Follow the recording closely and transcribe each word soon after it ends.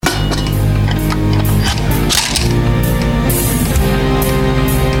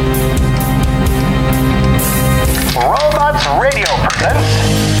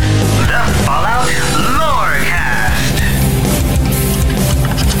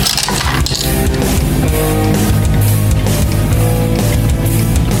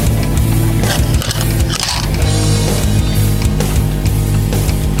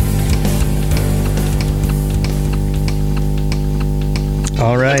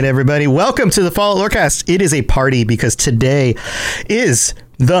right, everybody. Welcome to the Fallout Lorecast. It is a party because today is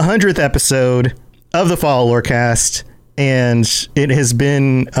the 100th episode of the Fallout Lorecast. And it has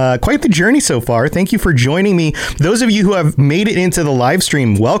been quite the journey so far. Thank you for joining me. Those of you who have made it into the live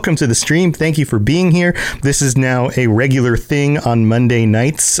stream, welcome to the stream. Thank you for being here. This is now a regular thing on Monday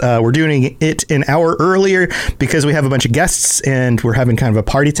nights. We're doing it an hour earlier because we have a bunch of guests and we're having kind of a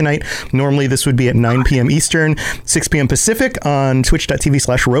party tonight. Normally this would be at 9 p.m. Eastern, 6 p.m. Pacific on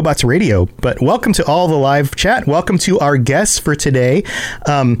twitch.tv/robotsradio. But welcome to all the live chat. Welcome to our guests for today.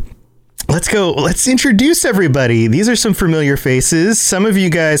 Let's go. Let's introduce everybody. These are some familiar faces. Some of you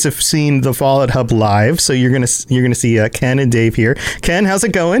guys have seen the Fallout Hub live, so you're gonna see Ken and Dave here. Ken, how's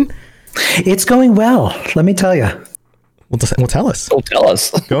it going? It's going well. Let me tell you. Well, tell us. Well, tell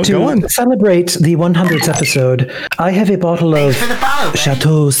us. Go to on. Celebrate the 100th episode, I have a bottle of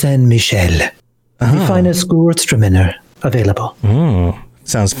Chateau Saint Michel, the finest Gewürztraminer available.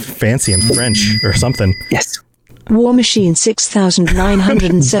 Sounds fancy in French or something. Yes. War Machine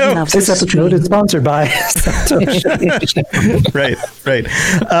 6907 of This episode is sponsored by Right.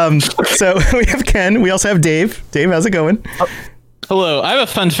 So we have Ken. We also have Dave. Dave, how's it going? Hello. I have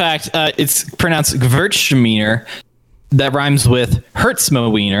a fun fact. It's pronounced Gewürztraminer. That rhymes with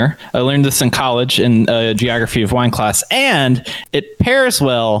Hertzmowiener. I learned this in college in geography of wine class, and it pairs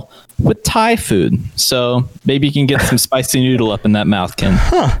well with Thai food. So maybe you can get some spicy noodle up in that mouth, Ken.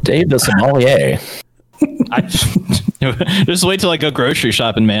 Dave the sommelier. Just wait till I go grocery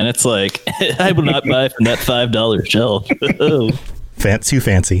shopping, man. It's like I will not buy from that $5 shelf. Too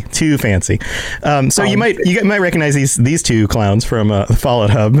fancy. So you might recognize these two clowns from Fallout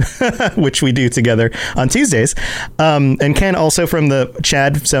Hub, which we do together on Tuesdays, and Ken also from the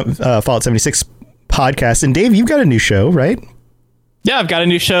Chad Fallout 76 podcast. And Dave, you've got a new show, right? Yeah, I've got a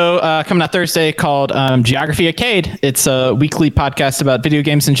new show coming out Thursday called Geography Arcade. It's a weekly podcast about video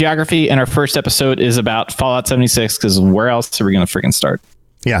games and geography, and our first episode is about Fallout 76, because where else are we going to freaking start?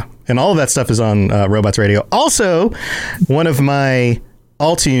 Yeah, and all of that stuff is on Robots Radio. Also, one of my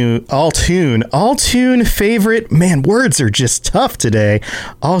All-Tune favorite, man, words are just tough today.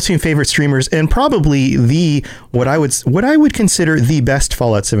 All-Tune favorite streamers, and probably what I would consider the best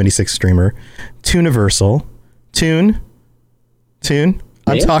Fallout 76 streamer, Tooniversal. Toon,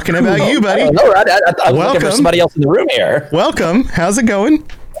 I'm talking about you, buddy. I was looking for somebody else in the room here. Welcome. How's it going?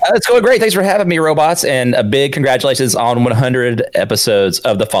 It's going great. Thanks for having me, Robots, and a big congratulations on 100 episodes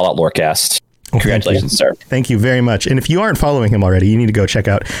of the Fallout Lorecast. Congratulations, sir. Thank you very much. And if you aren't following him already, you need to go check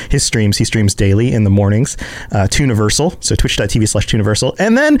out his streams. He streams daily in the mornings, Tooniversal, so twitch.tv/Tooniversal.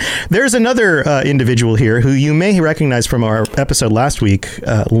 And then there's another individual here who you may recognize from our episode last week,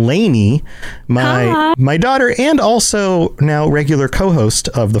 Lainey, my daughter, and also now regular co-host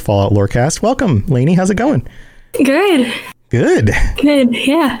of the Fallout Lorecast. Welcome, Lainey. How's it going? Good,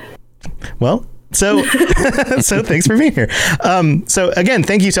 yeah. Well, so thanks for being here. So again,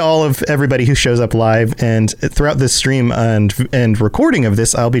 thank you to all of everybody who shows up live, and throughout this stream and recording of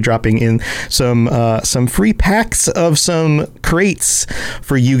this, I'll be dropping in some free packs of some crates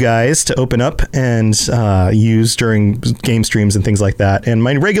for you guys to open up and use during game streams and things like that. And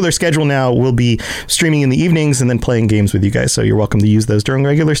my regular schedule now will be streaming in the evenings and then playing games with you guys. So you're welcome to use those during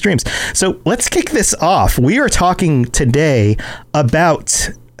regular streams. So let's kick this off. We are talking today about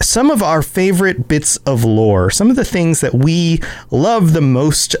some of our favorite bits of lore, some of the things that we love the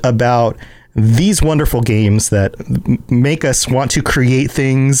most about these wonderful games that make us want to create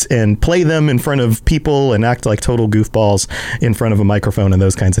things and play them in front of people and act like total goofballs in front of a microphone and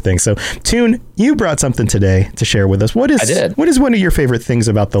those kinds of things. So, Toon, you brought something today to share with us. What is one of your favorite things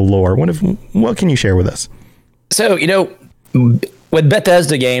about the lore? What can you share with us? So, with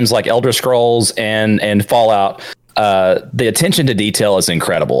Bethesda games like Elder Scrolls and Fallout, the attention to detail is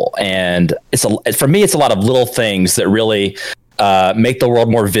incredible, and for me it's a lot of little things that really make the world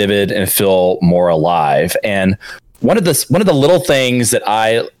more vivid and feel more alive. And one of the little things that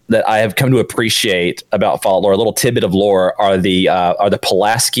I have come to appreciate about Fallout lore, a little tidbit of lore, are the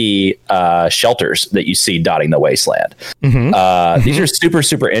Pulaski shelters that you see dotting the wasteland. These are super,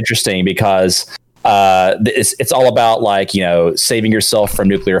 super interesting because it's all about saving yourself from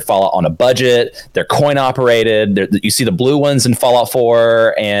nuclear fallout on a budget. They're coin operated. You see the blue ones in Fallout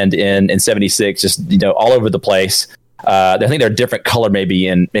 4 and in 76, just all over the place. I think they're a different color, maybe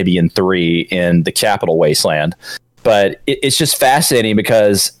in 3 in the Capital Wasteland. But it's just fascinating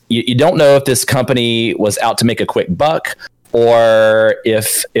because you don't know if this company was out to make a quick buck or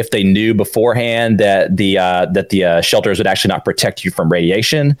if they knew beforehand that the shelters would actually not protect you from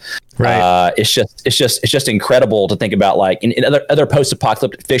radiation. Right. It's just incredible to think about. Like in other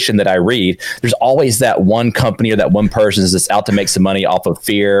post-apocalyptic fiction that I read, there's always that one company or that one person that's out to make some money off of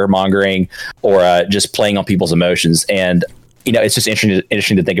fear mongering or just playing on people's emotions. And it's just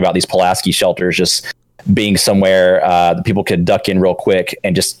interesting to think about these Pulaski shelters just being somewhere that people could duck in real quick,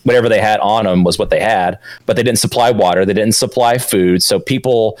 and just whatever they had on them was what they had. But they didn't supply water, they didn't supply food, so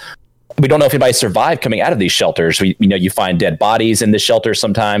we don't know if anybody survived coming out of these shelters. You find dead bodies in the shelters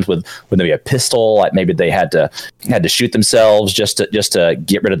sometimes with maybe a pistol, like maybe they had to shoot themselves just to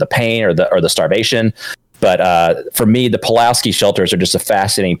get rid of the pain or the starvation. But for me, the Pulaski shelters are just a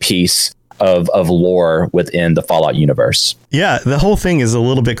fascinating piece of lore within the Fallout universe. Yeah, the whole thing is a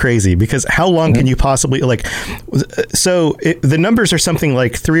little bit crazy because how long can you possibly the numbers are something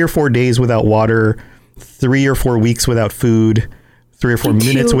like 3 or 4 days without water, 3 or 4 weeks without food, 3 or 4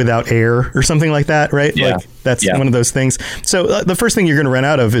 minutes without air or something like that, right? Yeah. Like that's one of those things. So the first thing you're going to run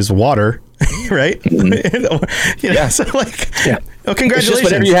out of is water, right? Mm-hmm. So oh, congratulations. It's just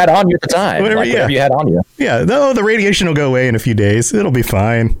whatever you had on you at the time. Whatever you had on you. Yeah. No, the radiation will go away in a few days. It'll be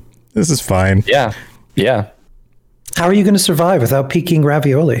fine. This is fine. Yeah. Yeah. How are you going to survive without peaking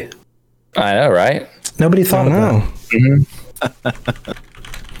ravioli? I know, right? Nobody thought of that. Mm-hmm.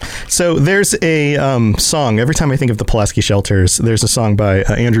 So there's a song. Every time I think of the Pulaski shelters, there's a song by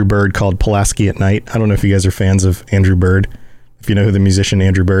Andrew Bird called Pulaski at Night. I don't know if you guys are fans of Andrew Bird, if you know who the musician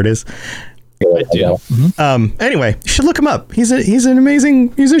Andrew Bird is. I do. Mm-hmm. Anyway, you should look him up. He's an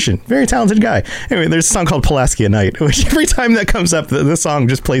amazing musician, very talented guy. Anyway, there's a song called Pulaski at Night, which every time that comes up, the song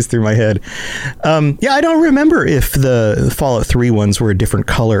just plays through my head. I don't remember if the Fallout 3 ones were a different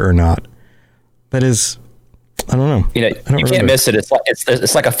color or not. That is, I don't know. You can't miss it.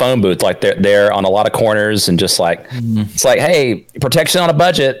 It's like a phone booth. Like they're on a lot of corners and just like it's like, hey, protection on a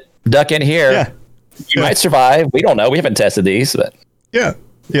budget. Duck in here. Yeah. You might survive. We don't know. We haven't tested these, but yeah.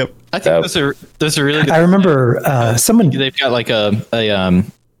 Yep. I think those are really good. I remember someone. They've got like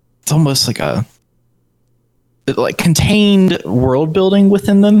it's almost like contained world building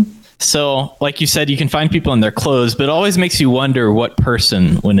within them. So, like you said, you can find people in their clothes, but it always makes you wonder what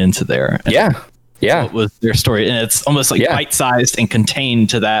person went into there. Yeah. What was their story? And it's almost like bite-sized and contained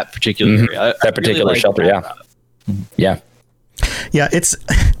to that particular area. That particular really shelter. Yeah. Yeah. It's,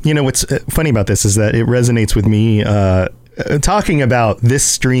 what's funny about this is that it resonates with me, talking about this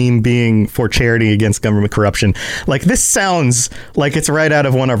stream being for charity against government corruption. Like, this sounds like it's right out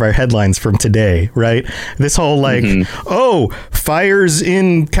of one of our headlines from today, right? This whole fires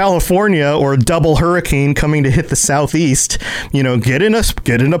in California or a double hurricane coming to hit the southeast, get in a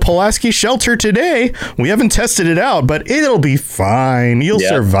Pulaski shelter today. We haven't tested it out, but it'll be fine. You'll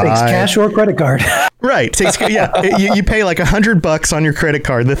survive. Takes cash or credit card. Right. You pay like $100 on your credit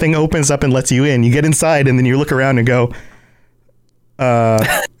card. The thing opens up and lets you in. You get inside and then you look around and go, so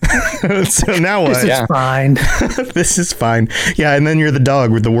now what? This is fine. This is fine. Yeah. And then you're the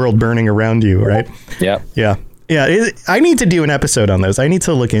dog with the world burning around you. Right. Yeah. Yeah. Yeah. I need to do an episode on those. I need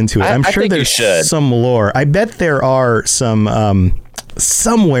to look into it. I'm sure there's some lore. I bet there are some,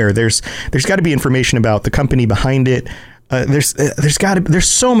 somewhere there's got to be information about the company behind it. There's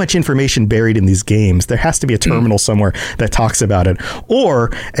so much information buried in these games. There has to be a terminal somewhere that talks about it,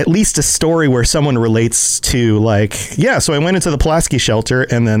 or at least a story where someone relates to so I went into the Pulaski shelter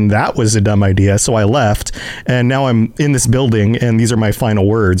and then that was a dumb idea. So I left and now I'm in this building and these are my final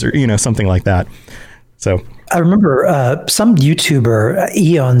words, or, something like that. So I remember some YouTuber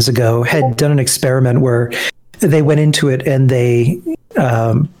eons ago had done an experiment where they went into it and they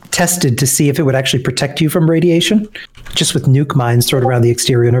tested to see if it would actually protect you from radiation, just with nuke mines stored around the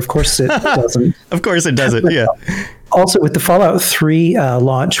exterior. And of course it doesn't. Of course it doesn't. Yeah. Also with the Fallout 3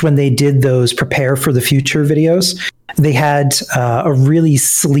 launch, when they did those prepare for the future videos, they had a really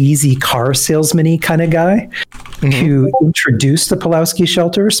sleazy car salesman-y kind of guy who introduced the Pulaski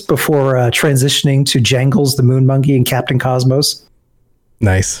shelters before transitioning to Jangles, the Moon Monkey, and Captain Cosmos.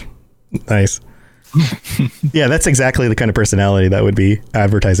 Nice. Yeah, that's exactly the kind of personality that would be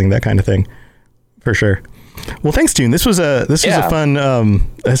advertising that kind of thing, for sure. Well, thanks, June. This was a fun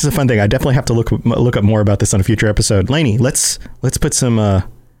thing. I definitely have to look up more about this on a future episode. Lainey, let's put some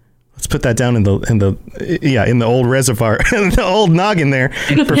let's put that down in the old reservoir, the old noggin there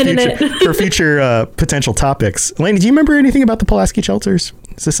for future potential topics. Lainey, do you remember anything about the Pulaski shelters?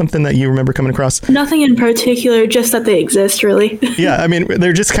 Is this something that you remember coming across? Nothing in particular, just that they exist, really. Yeah, I mean,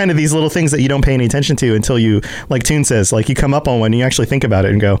 they're just kind of these little things that you don't pay any attention to until you, like Toon says, like you come up on one and you actually think about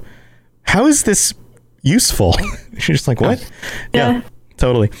it and go, how is this useful? You're just like, what? Yeah,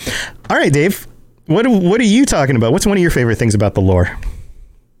 totally. All right, Dave. What are you talking about? What's one of your favorite things about the lore?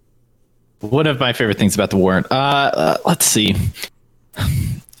 One of my favorite things about the war. Let's see.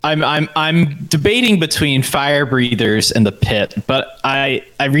 I'm debating between Fire Breathers and the Pit, but I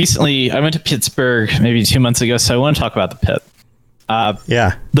went to Pittsburgh maybe 2 months ago, so I want to talk about the Pit.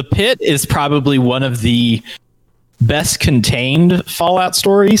 The Pit is probably one of the best contained Fallout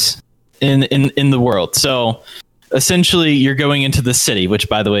stories in the world. So essentially, you're going into the city, which,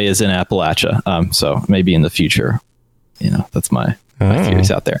 by the way, is in Appalachia. So maybe in the future, that's my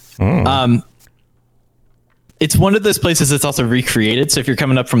theories out there. It's one of those places that's also recreated. So if you're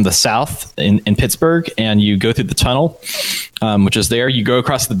coming up from the south in Pittsburgh and you go through the tunnel, which is there, you go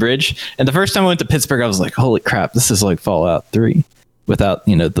across the bridge. And the first time I went to Pittsburgh, I was like, holy crap, this is like Fallout 3 without,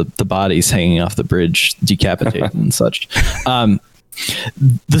 the bodies hanging off the bridge, decapitated and such.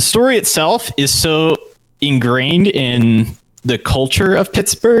 The story itself is so ingrained in the culture of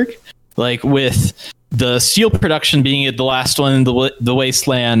Pittsburgh, like with the steel production being the last one in the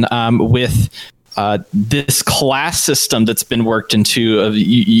wasteland, with this class system that's been worked into.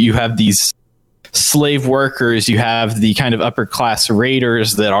 You have these slave workers, you have the kind of upper class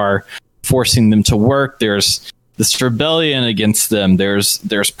raiders that are forcing them to work. There's this rebellion against them. There's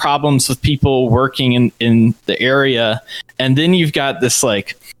problems with people working in the area, and then you've got this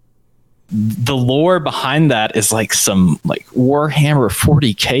like. The lore behind that is like some like Warhammer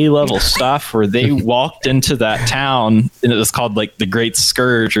 40K level stuff where they walked into that town and it was called like the Great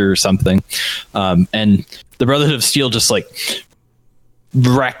Scourge or something. And the Brotherhood of Steel just like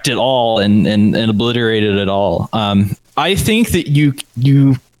wrecked it all and obliterated it all. I think that you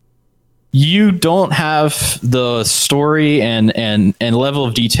don't have the story and level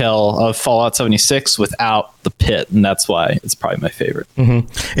of detail of Fallout 76 without the Pit, and that's why it's probably my favorite.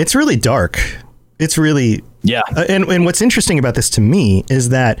 Mm-hmm. It's really dark. It's really and what's interesting about this to me is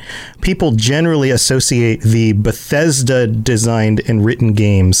that people generally associate the Bethesda designed and written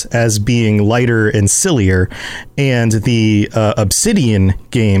games as being lighter and sillier, and the Obsidian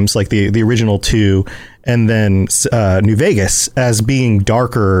games like the original two and then New Vegas as being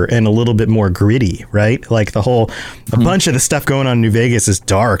darker and a little bit more gritty, right? Like a bunch of the stuff going on in New Vegas is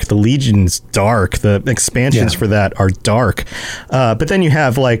dark. The Legion's dark. The expansions for that are dark. But then you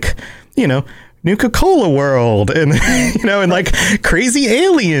have like, Nuka-Cola World and, and like crazy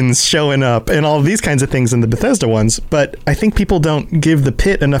aliens showing up and all of these kinds of things in the Bethesda ones. But I think people don't give the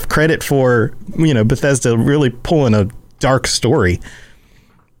Pit enough credit for, Bethesda really pulling a dark story.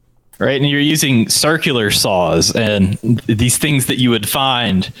 Right, and you're using circular saws and these things that you would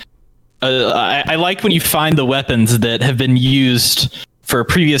find. I like when you find the weapons that have been used for a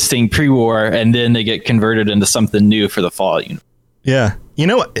previous thing pre-war, and then they get converted into something new for the Fallout universe. Yeah,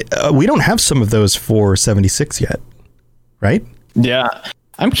 we don't have some of those for 76 yet, right? Yeah,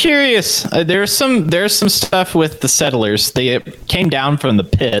 I'm curious. There's some stuff with the Settlers. They came down from the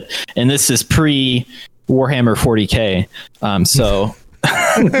Pit, and this is pre Warhammer 40K. So.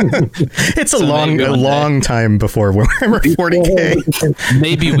 It's a long time before Warhammer 40K.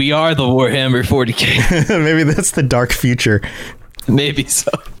 Maybe we are the Warhammer 40K. Maybe that's the dark future. Maybe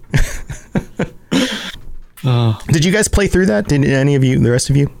so. Did you guys play through that? Did any of you, the rest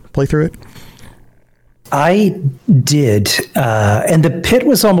of you, play through it? I did, and the Pit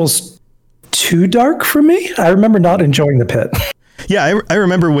was almost too dark for me. I remember not enjoying the Pit. Yeah, I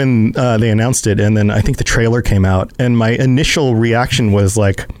remember when they announced it, and then I think the trailer came out, and my initial reaction was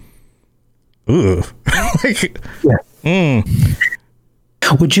like, ooh.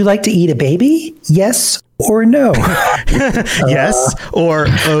 Would you like to eat a baby? Yes or no? Yes or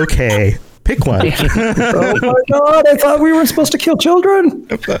okay. Pick one. Oh my God, I thought we were supposed to kill children.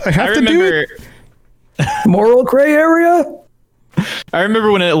 I remember. Moral gray area? I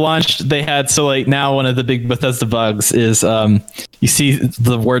remember when it launched, they had, now one of the big Bethesda bugs is you see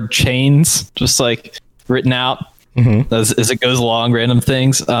the word chains just like written out as it goes along, random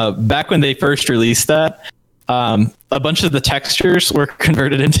things. Back when they first released that, a bunch of the textures were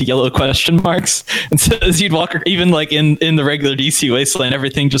converted into yellow question marks. And so as you'd walk, even like in the regular DC Wasteland,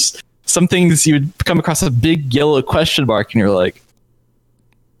 everything just, some things you would come across a big yellow question mark and you're like,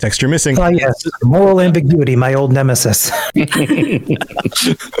 texture missing. Oh, yes. Moral ambiguity, my old nemesis.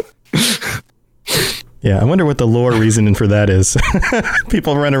 Yeah, I wonder what the lore reasoning for that is.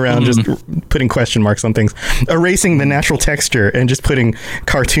 People run around just putting question marks on things, erasing the natural texture and just putting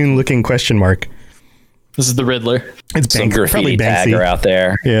cartoon-looking question mark. This is the Riddler. It's some graffiti tagger out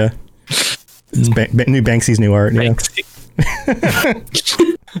there. Yeah. It's new Banksy's new art. Banksy.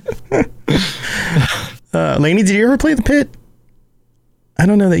 Yeah. Lainey, did you ever play the Pit? I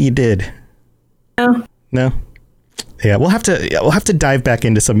don't know that you did. No. No? Yeah, we'll have to dive back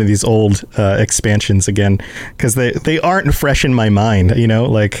into some of these old expansions again, because they aren't fresh in my mind. You know,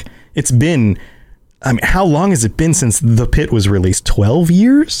 like it's been. I mean, how long has it been since The Pit was released? 12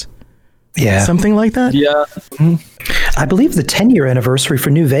 years? Yeah, something like that. Yeah, I believe the 10-year anniversary for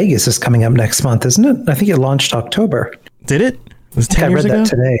New Vegas is coming up next month, isn't it? I think it launched October. Did it? Was it 10 I years read ago? that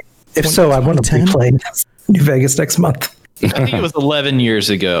today. If so, I want to be playing New Vegas next month. I think it was 11 years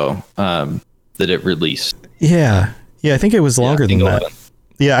ago that it released. Yeah, I think it was longer than that. 11.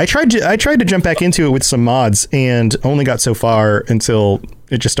 Yeah, I tried to jump back into it with some mods and only got so far until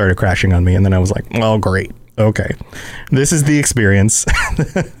it just started crashing on me, and then I was like, "Oh, great, okay, this is the experience."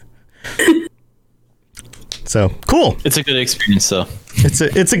 So cool. It's a good experience, though. It's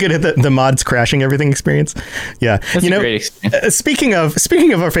a good the mods crashing everything experience. Yeah, That's a great experience. Speaking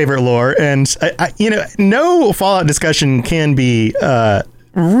of our favorite lore, and I no Fallout discussion can be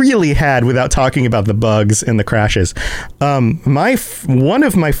really had without talking about the bugs and the crashes. One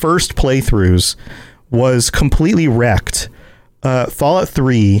of my first playthroughs was completely wrecked. Fallout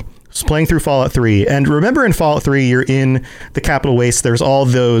 3. Was playing through Fallout 3, and remember in Fallout 3, you're in the Capital Waste. There's all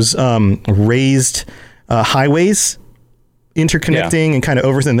those raised highways interconnecting and kind of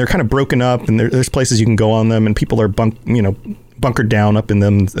over, and they're kind of broken up, and there's places you can go on them, and people are bunkered down up in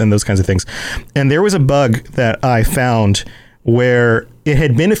them and those kinds of things. And there was a bug that I found where it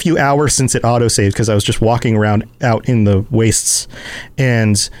had been a few hours since it autosaved, because I was just walking around out in the wastes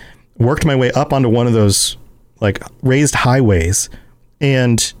and worked my way up onto one of those like raised highways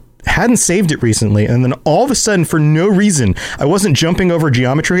and hadn't saved it recently, and then all of a sudden, for no reason, I wasn't jumping over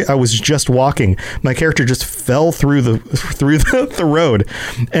geometry, I was just walking. My character just fell through the road,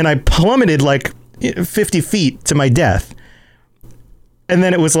 and I plummeted like 50 feet to my death. And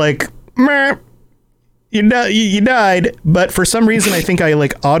then it was like, meh, you died. But for some reason, I think I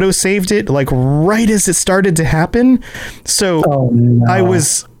like auto saved it like right as it started to happen. So I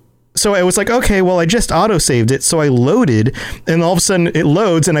was like, okay, well, I just auto saved it. So I loaded, and all of a sudden it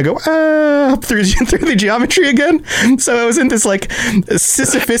loads, and I go through the geometry again. So I was in this like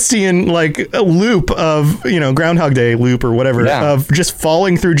Sisyphusian like a loop of Groundhog Day loop or whatever of just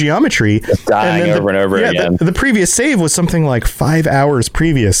falling through geometry, just dying over and over again. The previous save was something like 5 hours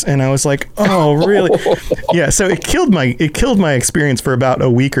previous, and I was like, oh really? Yeah. So it killed my experience for about a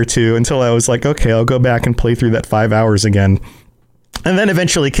week or two until I was like, okay, I'll go back and play through that 5 hours again. And then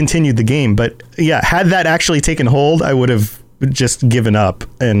eventually continued the game. But yeah, had that actually taken hold, I would have just given up.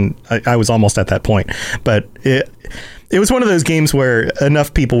 And I was almost at that point. But it was one of those games where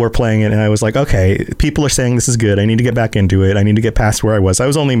enough people were playing it, and I was like, okay, people are saying this is good. I need to get back into it. I need to get past where I was. I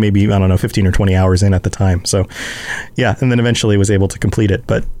was only maybe, I don't know, 15 or 20 hours in at the time. So yeah, and then eventually was able to complete it.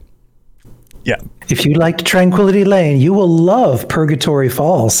 But yeah. If you liked Tranquility Lane, you will love Purgatory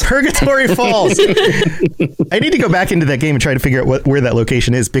Falls. Purgatory Falls. I need to go back into that game and try to figure out where that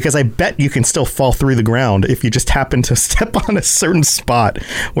location is, because I bet you can still fall through the ground if you just happen to step on a certain spot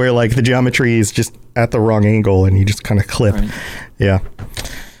where like the geometry is just at the wrong angle and you just kind of clip. Right. Yeah.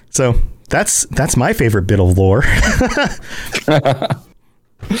 So that's my favorite bit of lore.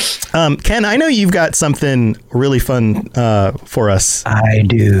 Ken, I know you've got something really fun for us. I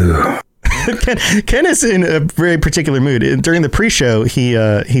do. Ken is in a very particular mood. During the pre-show,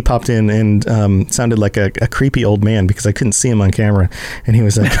 he popped in and sounded like a creepy old man because I couldn't see him on camera, and he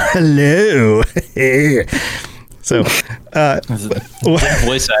was like, "Hello." So,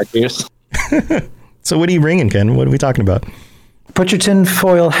 voice actors. So, what are you bringing, Ken? What are we talking about? Put your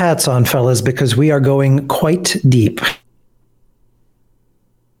tinfoil hats on, fellas, because we are going quite deep.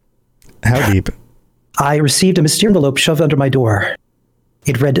 How deep? I received a mystery envelope shoved under my door.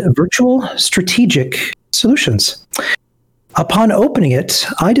 It read Virtual Strategic Solutions. Upon opening it,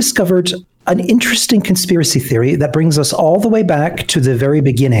 I discovered an interesting conspiracy theory that brings us all the way back to the very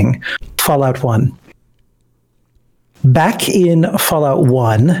beginning, Fallout 1. Back in Fallout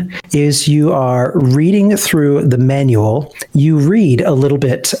 1, as you are reading through the manual, you read a little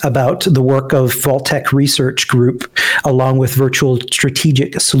bit about the work of Vault-Tec Research Group, along with Virtual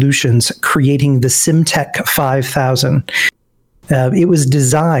Strategic Solutions, creating the SimTech 5000. It was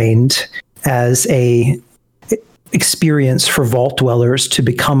designed as a experience for vault dwellers to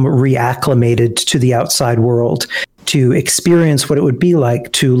become reacclimated to the outside world, to experience what it would be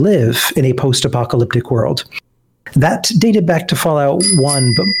like to live in a post-apocalyptic world. That dated back to Fallout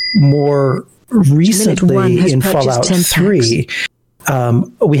 1, but more recently in Fallout 3,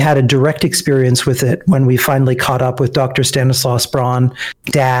 we had a direct experience with it when we finally caught up with Dr. Stanislaus Braun,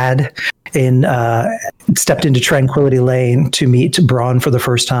 Dad, stepped into Tranquility Lane to meet Braun for the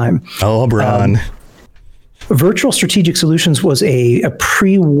first time. Oh, Braun. Virtual Strategic Solutions was a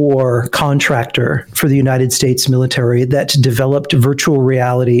pre-war contractor for the United States military that developed virtual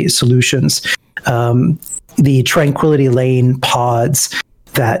reality solutions. The Tranquility Lane pods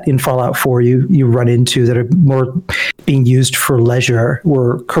that in Fallout 4 you run into that are more being used for leisure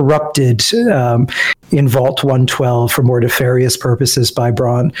were corrupted in Vault 112 for more nefarious purposes by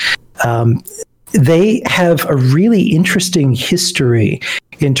Braun. They have a really interesting history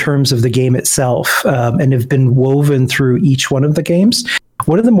in terms of the game itself, and have been woven through each one of the games.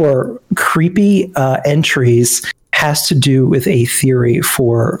 One of the more creepy entries has to do with a theory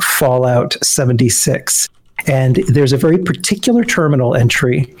for Fallout 76. And there's a very particular terminal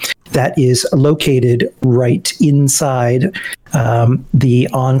entry that is located right inside the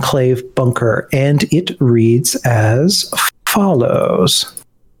Enclave bunker. And it reads as follows.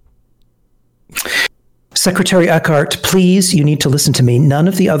 Secretary Eckhart, please, you need to listen to me. None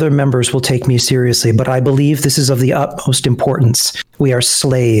of the other members will take me seriously, but I believe this is of the utmost importance. We are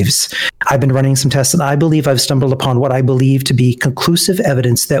slaves. I've been running some tests, and I believe I've stumbled upon what I believe to be conclusive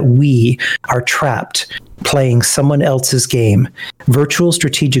evidence that we are trapped playing someone else's game. Virtual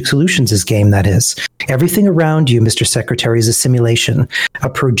Strategic Solutions' game, that is. Everything around you, Mr. Secretary, is a simulation, a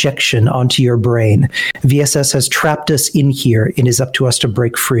projection onto your brain. VSS has trapped us in here. It is up to us to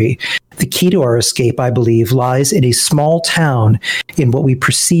break free. The key to our escape, I believe, lies in a small town in what we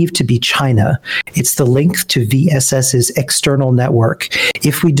perceive to be China. It's the link to VSS's external network.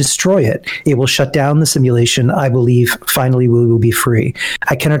 If we destroy it, it will shut down the simulation. I believe finally we will be free.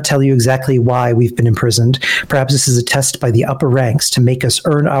 I cannot tell you exactly why we've been imprisoned. Perhaps this is a test by the upper ranks to make us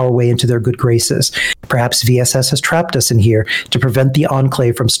earn our way into their good graces. Perhaps VSS has trapped us in here to prevent the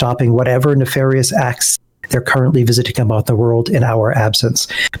Enclave from stopping whatever nefarious acts they're currently visiting about the world in our absence.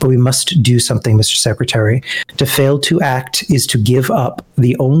 But we must do something, Mr. Secretary. To fail to act is to give up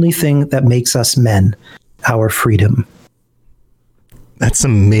the only thing that makes us men, our freedom. That's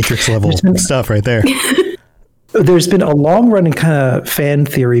some Matrix level stuff right there. There's been a long-running kind of fan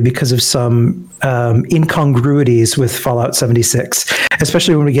theory because of some incongruities with Fallout 76,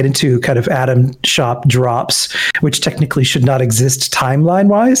 especially when we get into kind of Atom Shop drops, which technically should not exist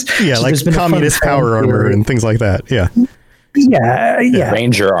timeline-wise. Yeah, so like communist power armor and things like that. Yeah. Yeah.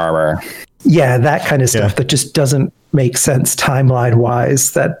 Ranger armor. Yeah, that kind of stuff that just doesn't make sense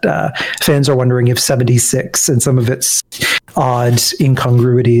timeline-wise, that fans are wondering if 76 and some of its odd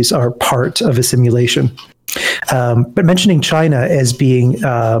incongruities are part of a simulation. But mentioning China as being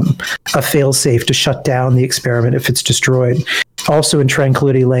a failsafe to shut down the experiment if it's destroyed. Also in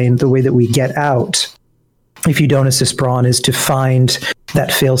Tranquility Lane, the way that we get out, if you don't assist Braun, is to find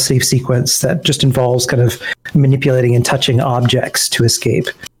that failsafe sequence that just involves kind of manipulating and touching objects to escape.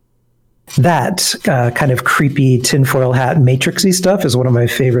 That kind of creepy tinfoil hat matrixy stuff is one of my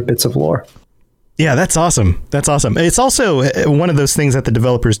favorite bits of lore. Yeah, that's awesome. That's awesome. It's also one of those things that the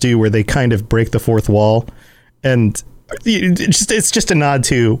developers do where they kind of break the fourth wall, and it's just a nod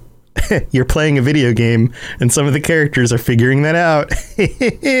to you're playing a video game and some of the characters are figuring that out.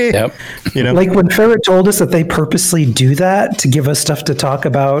 Yep. You know, like when Ferret told us that they purposely do that to give us stuff to talk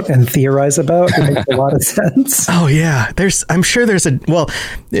about and theorize about, it makes a lot of sense. Oh yeah, I'm sure there's and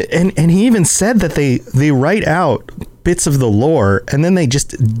he even said that they write out bits of the lore and then they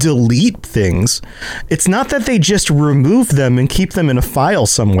just delete things. It's not that they just remove them and keep them in a file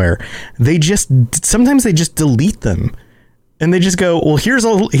somewhere. Sometimes they just delete them. And they just go, well, here's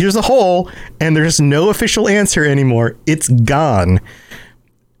a hole, and there's no official answer anymore. It's gone.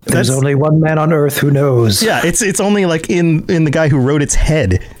 There's only one man on Earth who knows. Yeah, it's only like in the guy who wrote its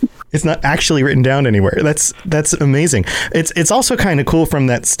head. It's not actually written down anywhere. That's amazing. It's also kind of cool from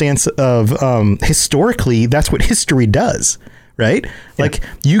that stance of historically, that's what history does, right? Yeah. Like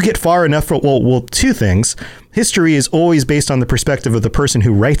you get far enough for well, two things. History is always based on the perspective of the person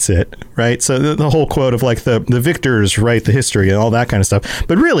who writes it, right? So the whole quote of like the victors write the history and all that kind of stuff.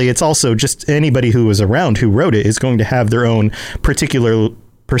 But really, it's also just anybody who was around who wrote it is going to have their own particular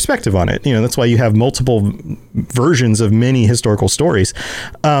perspective on it. You know, that's why you have multiple versions of many historical stories.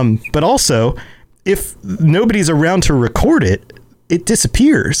 But also, if nobody's around to record it, it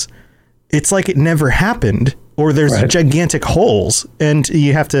disappears. It's like it never happened, or there's gigantic holes, and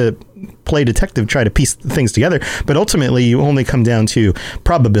you have to play detective, try to piece things together. But ultimately, you only come down to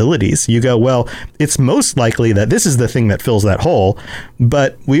probabilities. You go, well, it's most likely that this is the thing that fills that hole,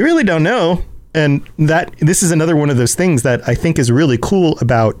 but we really don't know. And this is another one of those things that I think is really cool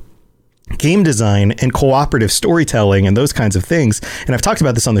about game design and cooperative storytelling and those kinds of things. And I've talked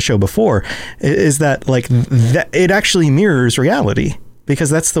about this on the show before, is that like that it actually mirrors reality.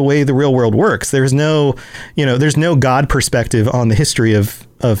 Because that's the way the real world works. There's no God perspective on the history of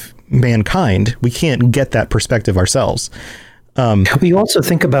mankind. We can't get that perspective ourselves. We also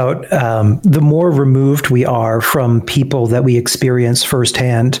think about the more removed we are from people that we experience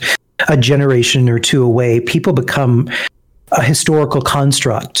firsthand, a generation or two away, people become a historical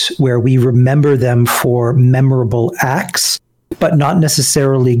construct where we remember them for memorable acts, but not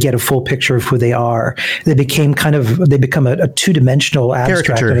necessarily get a full picture of who they are. They become a two-dimensional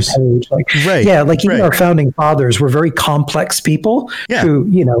abstract on a page. Even our founding fathers were very complex people who,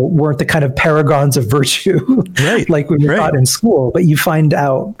 weren't the kind of paragons of virtue like we were taught in school. But you find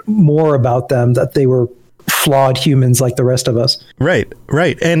out more about them that they were flawed humans like the rest of us. Right.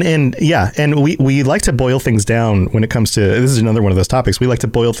 And we like to boil things down when it comes to, this is another one of those topics. We like to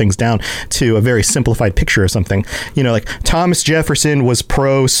boil things down to a very simplified picture of something, like Thomas Jefferson was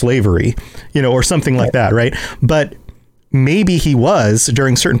pro-slavery, or something like that. Right. But maybe he was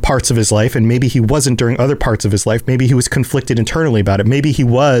during certain parts of his life, and maybe he wasn't during other parts of his life. Maybe he was conflicted internally about it. Maybe he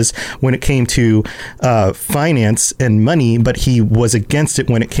was when it came to finance and money, but he was against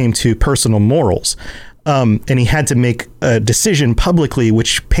it when it came to personal morals. And he had to make a decision publicly,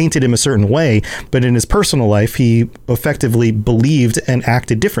 which painted him a certain way. But in his personal life, he effectively believed and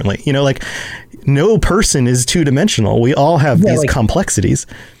acted differently. No person is two-dimensional. We all have these complexities.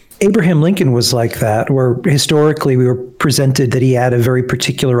 Abraham Lincoln was like that, where historically we were presented that he had a very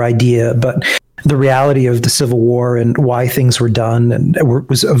particular idea, but the reality of the Civil War and why things were done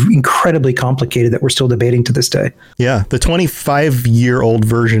was incredibly complicated that we're still debating to this day. Yeah, the 25-year-old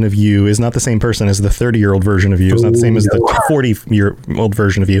version of you is not the same person as the 30-year-old version of you. It's not the same as the 40-year-old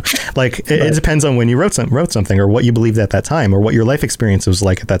version of you. It depends on when you wrote something or what you believed at that time or what your life experience was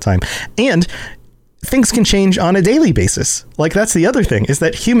like at that time. And things can change on a daily basis. That's the other thing, is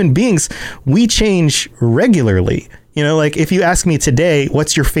that human beings, we change regularly. If you ask me today,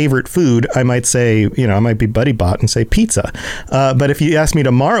 what's your favorite food? I might say, I might be Buddy Bot and say pizza. But if you ask me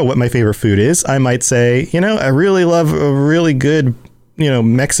tomorrow what my favorite food is, I might say, I really love a really good,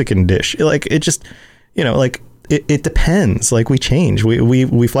 Mexican dish. It just, it depends. We change.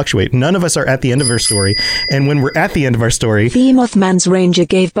 We fluctuate. None of us are at the end of our story. And when we're at the end of our story, the Mothman's Ranger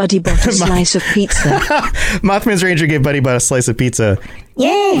gave Buddy Bot a slice of pizza. Mothman's Ranger gave Buddy Bot a slice of pizza.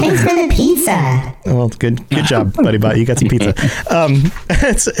 Yay, thanks for the pizza. Well, good job, Buddy Bot. You got some pizza.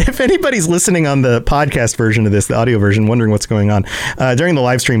 If anybody's listening on the podcast version of this, the audio version, wondering what's going on, during the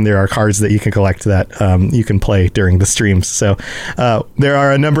live stream, there are cards that you can collect that you can play during the streams. So there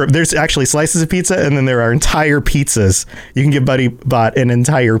are there's actually slices of pizza, and then there are entire pizzas. You can give Buddy Bot an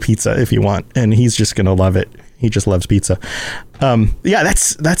entire pizza if you want, and he's just going to love it. He just loves pizza.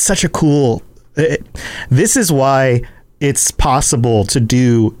 That's such a cool... this is why it's possible to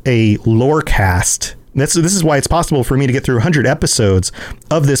do a lore cast. This is why it's possible for me to get through 100 episodes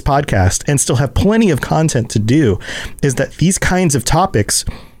of this podcast and still have plenty of content to do, is that these kinds of topics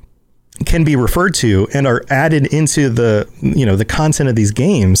can be referred to and are added into the content of these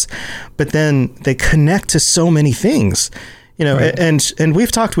games, but then they connect to so many things, right. and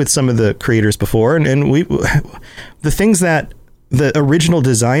we've talked with some of the creators before, and the things that the original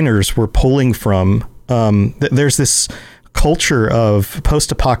designers were pulling from, there's this culture of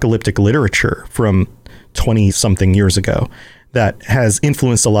post-apocalyptic literature from 20-something years ago that has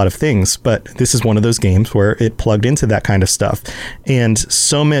influenced a lot of things, but this is one of those games where it plugged into that kind of stuff. And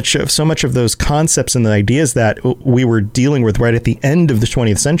so much of those concepts and the ideas that we were dealing with right at the end of the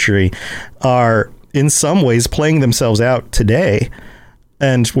 20th century are in some ways playing themselves out today,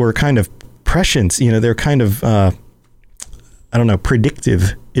 and were kind of prescient. They're kind of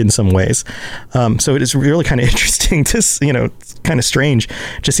predictive in some ways. So it is really kind of interesting to, it's kind of strange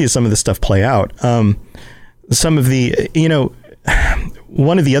to see some of this stuff play out. Some of the,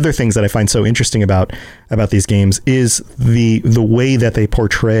 one of the other things that I find so interesting about these games is the way that they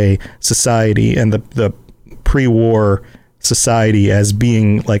portray society and the pre-war society as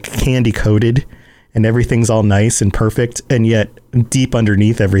being candy coated and everything's all nice and perfect. And yet deep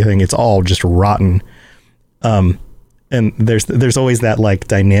underneath everything, it's all just rotten. And there's always that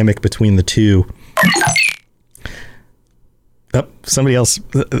dynamic between the two. Oh, somebody else.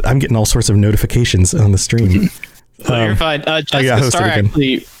 I'm getting all sorts of notifications on the stream. You're fine. Jessica Starr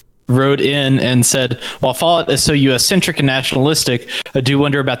actually wrote in and said, while Fallout is so US-centric and nationalistic, I do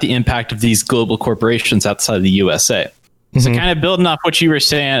wonder about the impact of these global corporations outside of the USA. Mm-hmm. So kind of building off what you were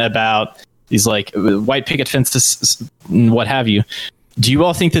saying about these white picket fences and what have you, do you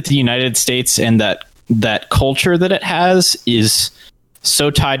all think that the United States and that culture that it has is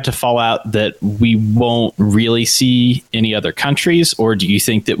so tied to Fallout that we won't really see any other countries, or do you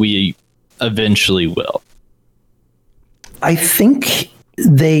think that we eventually will? I think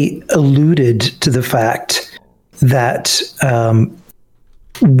they alluded to the fact that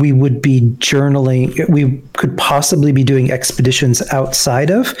we would be journaling. We could possibly be doing expeditions outside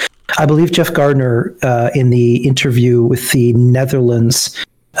of. I believe Jeff Gardner, in the interview with the Netherlands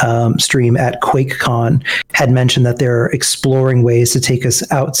stream at QuakeCon, had mentioned that they're exploring ways to take us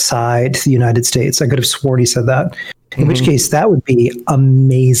outside the United States. I could have sworn he said that. In which case, that would be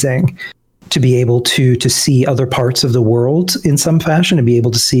amazing to be able to see other parts of the world in some fashion and be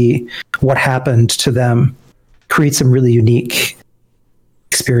able to see what happened to them. Create some really unique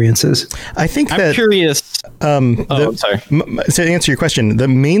experiences. I think I'm curious. Sorry. To answer your question, the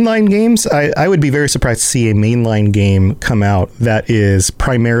mainline games, I would be very surprised to see a mainline game come out that is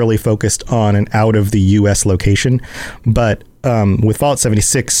primarily focused on an out of the US location. But with Fallout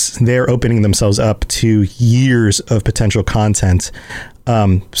 76, they're opening themselves up to years of potential content.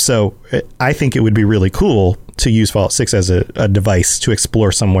 So I think it would be really cool to use Fallout 6 as a device to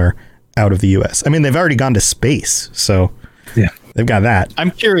explore somewhere out of the US. I mean, they've already gone to space, so yeah. They've got that.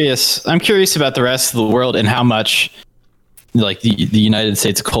 I'm curious about the rest of the world and how much like the United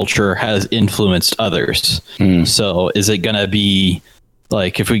States culture has influenced others. So is it going to be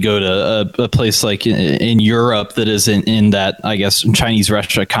like if we go to a place like in Europe that is in that, I guess, Chinese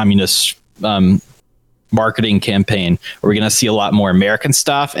Russia communist marketing campaign, are we going to see a lot more American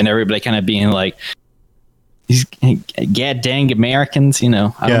stuff and everybody kind of being like, these god dang Americans, you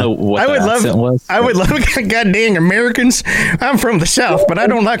know? I don't know what that accent was. I would love god dang Americans. I'm from the South, but I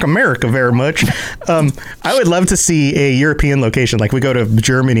don't like America very much. I would love to see a European location, like we go to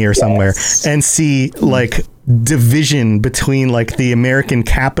Germany or somewhere, and see like division between like the American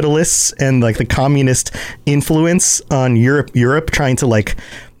capitalists and like the communist influence on Europe trying to like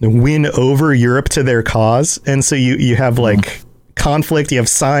win over Europe to their cause. And so you have like conflict, you have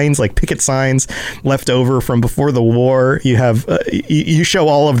signs like picket signs left over from before the war, you have you show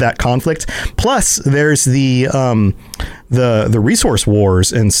all of that conflict, plus there's the resource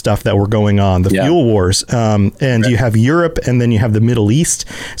wars and stuff that were going on, the fuel wars, and you have Europe and then you have the Middle East,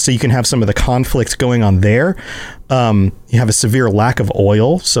 so you can have some of the conflict going on there. You have a severe lack of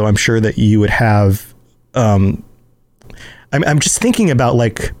oil, so I'm sure that you would have I'm just thinking about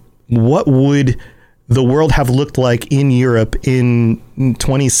like what would the world have looked like in Europe in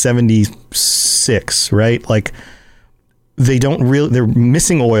 2076, right? Like they're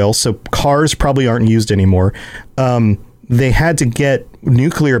missing oil, so cars probably aren't used anymore. They had to get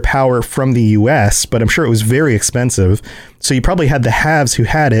nuclear power from the US, but I'm sure it was very expensive. So you probably had the haves who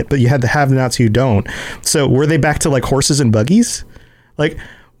had it, but you had the have-nots who don't. So were they back to like horses and buggies? Like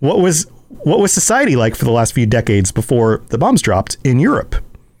what was society like for the last few decades before the bombs dropped in Europe?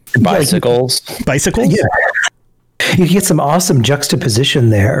 Bicycles. Yeah. You get some awesome juxtaposition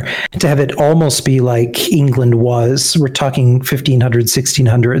there to have it almost be like England was. We're talking 1500s,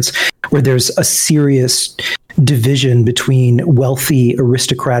 1600s, where there's a serious division between wealthy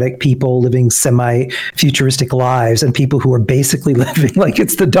aristocratic people living semi-futuristic lives and people who are basically living like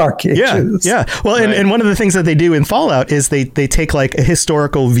it's the Dark Ages. Yeah. Well, and one of the things that they do in Fallout is they take like a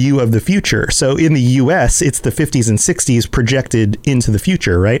historical view of the future. So in the US, it's the 50s and 60s projected into the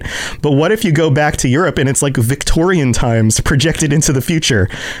future, right? But what if you go back to Europe and it's like Victorian times projected into the future?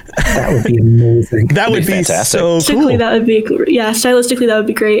 That would be amazing. That would be fantastic. so cool. Stylistically, that would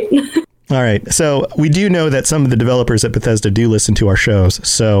be great. All right. So we do know that some of the developers at Bethesda do listen to our shows.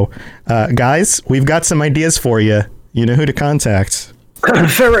 So, guys, we've got some ideas for you. You know who to contact.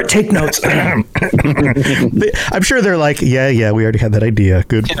 Ferret, take notes. I'm sure they're like, yeah, we already had that idea.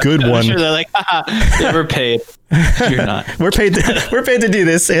 Good one. I'm sure they're like, we're paid. You're not. We're paid to do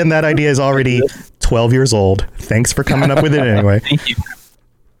this, and that idea is already 12 years old. Thanks for coming up with it anyway. Thank you.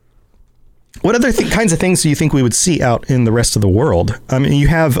 What other kinds of things do you think we would see out in the rest of the world? I mean, you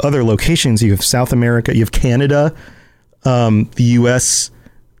have other locations. You have South America. You have Canada. The U.S.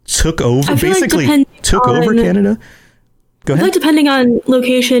 took over Canada. Go ahead. Like depending on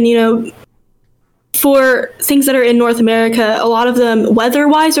location, you know, for things that are in North America, a lot of them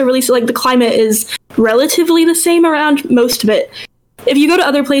weather-wise are really like the climate is relatively the same around most of it. If you go to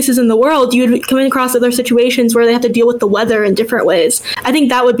other places in the world, you would come across other situations where they have to deal with the weather in different ways. I think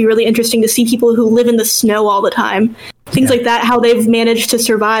that would be really interesting to see people who live in the snow all the time. Things like that, how they've managed to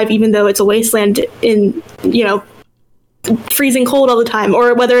survive even though it's a wasteland in, you know, freezing cold all the time,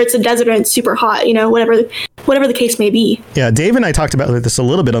 or whether it's a desert and it's super hot, you know, whatever the case may be. Yeah, Dave and I talked about this a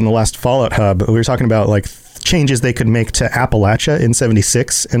little bit on the last Fallout Hub. We were talking about like changes they could make to Appalachia in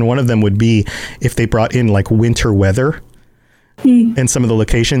 76, and one of them would be if they brought in like winter weather in some of the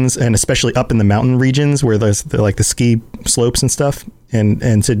locations, and especially up in the mountain regions where there's like the ski slopes and stuff,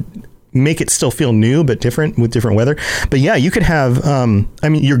 and to make it still feel new but different with different weather. But yeah, you could have I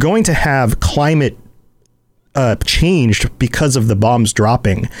mean, you're going to have climate changed because of the bombs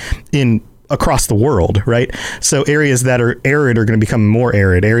dropping across the world, right? So areas that are arid are going to become more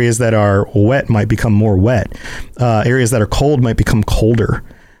arid. Areas that are wet might become more wet. Areas that are cold might become colder.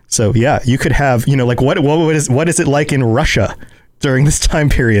 So yeah, you could have, like what is it like in Russia during this time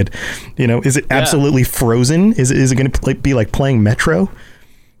period? Is it absolutely frozen? Is it going to be like playing Metro?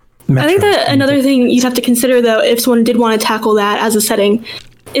 I think that another thing you'd have to consider, though, if someone did want to tackle that as a setting,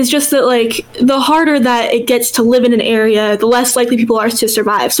 is just that, like, the harder that it gets to live in an area, the less likely people are to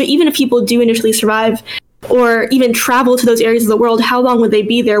survive. So even if people do initially survive or even travel to those areas of the world, how long would they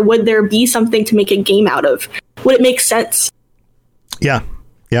be there? Would there be something to make a game out of? Would it make sense? Yeah.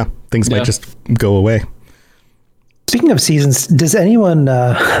 Things might just go away. Speaking of seasons, does anyone...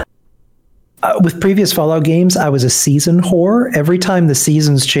 with previous Fallout games, I was a season whore. Every time the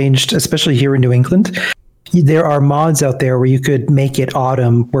seasons changed, especially here in New England, there are mods out there where you could make it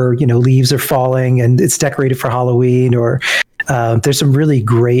autumn, where leaves are falling and it's decorated for Halloween. Or there's some really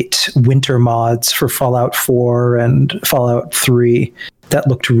great winter mods for Fallout 4 and Fallout 3 that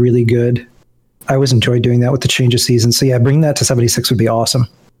looked really good. I always enjoyed doing that with the change of seasons. So yeah, bringing that to 76 would be awesome.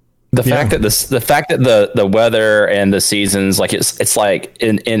 The fact that the weather and the seasons, like it's like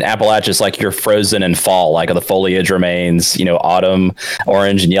in Appalachia, it's like you're frozen in fall, like the foliage remains, autumn,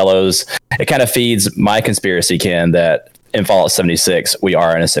 orange and yellows. It kind of feeds my conspiracy, Ken, that in Fallout 76 we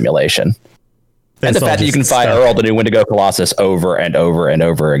are in a simulation. And the fact that you can fight Earl, the new Wendigo Colossus, over and over and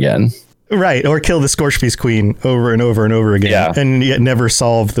over again. Right, or kill the Scorchbeast Queen over and over and over again, and yet never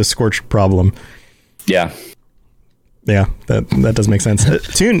solve the Scorch problem. Yeah. Yeah, that does make sense.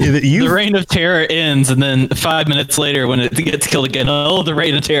 Toon, the Reign of Terror ends, and then 5 minutes later, when it gets killed again, the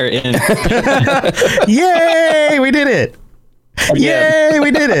Reign of Terror ends. Yay, we did it! Yay, we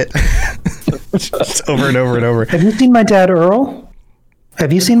did it! Just over and over and over. Have you seen my dad, Earl?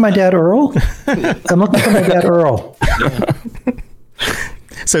 I'm looking for my dad, Earl.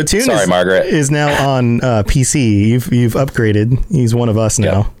 So Toon Margaret. is now on PC. You've upgraded. He's one of us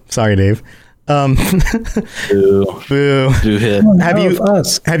now. Yep. Sorry, Dave. Boo. Hit.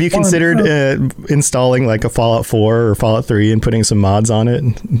 Have you considered installing like a Fallout 4 or Fallout 3 and putting some mods on it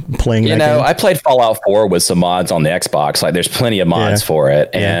and playing that game? I played Fallout 4 with some mods on the Xbox. Like there's plenty of mods for it.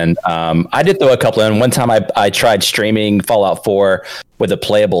 And I did throw a couple in. One time I tried streaming Fallout 4 with a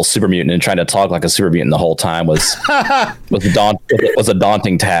playable super mutant, and trying to talk like a super mutant the whole time was a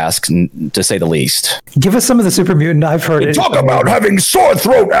daunting task, to say the least. Give us some of the super mutant. I've heard it. Talk about having sore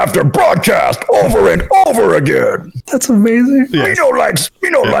throat after broadcast over and over again. That's amazing. Yes. We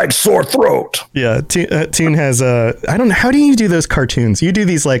don't like sore throat. Yeah, Toon has I don't know, how do you do those cartoons? You do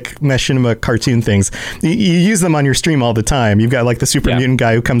these like Machinima cartoon things. You use them on your stream all the time. You've got like the super mutant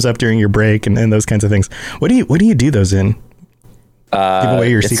guy who comes up during your break and those kinds of things. What do you do those in? Give away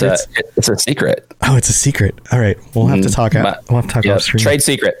your secrets? It's a secret. Oh, it's a secret. All right. We'll have to talk off stream. Trade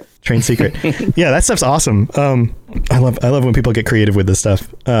secret. Yeah, that stuff's awesome. I love when people get creative with this stuff.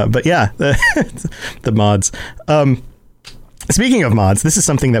 But yeah, the mods. Speaking of mods, this is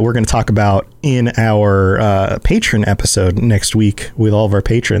something that we're going to talk about in our patron episode next week with all of our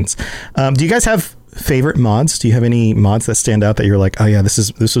patrons. Do you guys have favorite mods? Do you have any mods that stand out that you're like, oh yeah,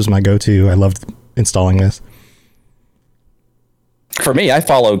 this was my go-to. I loved installing this. For me, I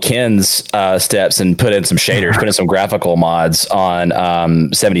follow Ken's steps and put in some shaders, put in some graphical mods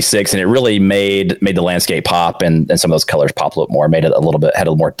on 76, and it really made the landscape pop and some of those colors pop a little more, made it had a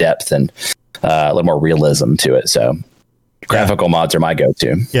little more depth and a little more realism to it. So graphical mods are my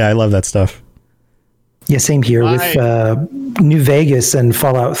go-to. Yeah, I love that stuff. Yeah, same here with New Vegas and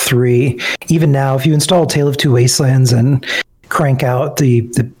Fallout 3. Even now, if you install Tale of Two Wastelands and crank out the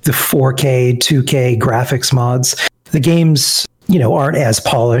 4K, 2K graphics mods, the games aren't as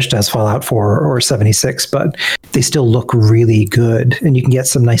polished as Fallout 4 or 76, but they still look really good, and you can get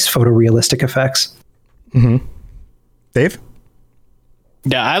some nice photorealistic effects. Mm-hmm. Dave?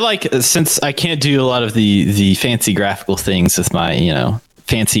 Yeah, I like, since I can't do a lot of the fancy graphical things with my,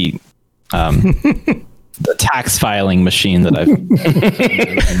 fancy the tax filing machine that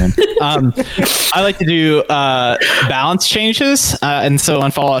I like to do balance changes. And so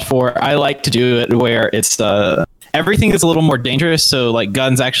on Fallout 4, I like to do it where it's everything is a little more dangerous. So like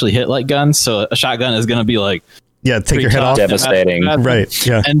guns actually hit like guns. So a shotgun is going to be like, take your head off. Devastating. Right.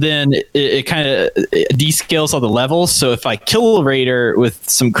 Yeah. And then it kind of descales all the levels. So if I kill a raider with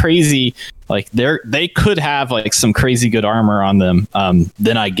some crazy, like they could have like some crazy good armor on them,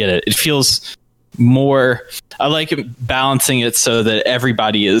 then I get it. It feels more, I like balancing it so that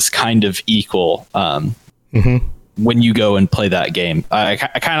everybody is kind of equal when you go and play that game. I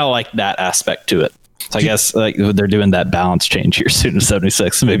kind of like that aspect to it. So I guess like they're doing that balance change here soon in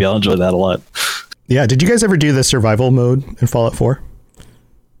 76. So maybe I'll enjoy that a lot. Yeah. Did you guys ever do the survival mode in Fallout 4?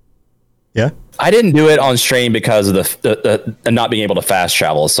 Yeah. I didn't do it on stream because of the not being able to fast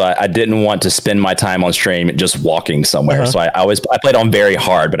travel. So I didn't want to spend my time on stream just walking somewhere. So I played on very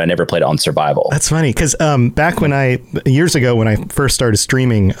hard, but I never played on survival. That's funny because back years ago when I first started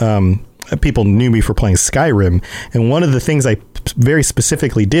streaming, people knew me for playing Skyrim, and one of the things I very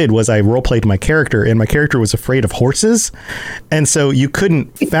specifically did was I role-played my character, and my character was afraid of horses, and so you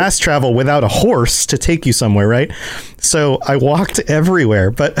couldn't fast travel without a horse to take you somewhere, right? So I walked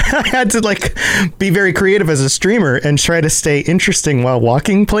everywhere, but I had to like be very creative as a streamer and try to stay interesting while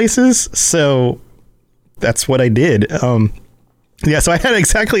walking places. So that's what I did. Yeah, so I had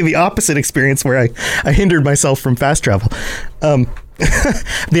exactly the opposite experience where I hindered myself from fast travel.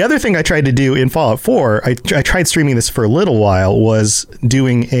 The other thing I tried to do in Fallout 4, I tried streaming this for a little while, was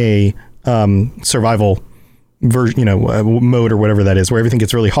doing a survival version, mode or whatever that is, where everything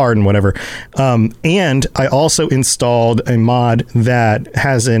gets really hard and whatever. And I also installed a mod that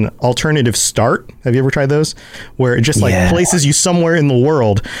has an alternative start. Have you ever tried those? Where it just places you somewhere in the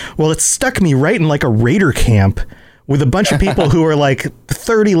world. Well, it stuck me right in like a raider camp with a bunch of people who are like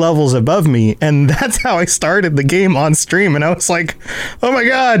 30 levels above me. And that's how I started the game on stream. And I was like, oh my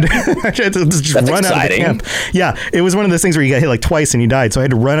God, I had to just run out of the camp. Yeah, it was one of those things where you got hit like twice and you died. So I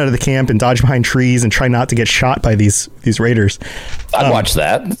had to run out of the camp and dodge behind trees and try not to get shot by these raiders. I'd watch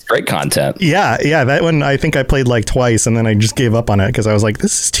that. It's great content. Yeah. That one, I think I played like twice and then I just gave up on it because I was like,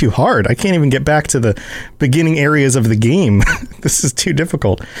 this is too hard. I can't even get back to the beginning areas of the game. This is too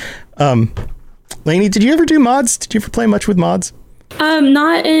difficult. Lainey, did you ever do mods? Did you ever play much with mods?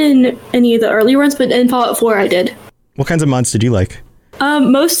 Not in any of the early ones, but in Fallout 4 I did. What kinds of mods did you like?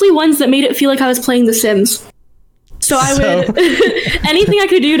 Mostly ones that made it feel like I was playing The Sims. So I would anything I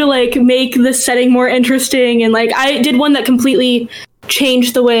could do to like make the setting more interesting, and like I did one that completely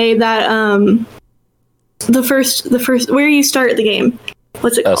changed the way that the first where you start the game.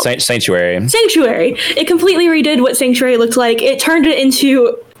 What's it called? Sanctuary. Sanctuary. It completely redid what Sanctuary looked like. It turned it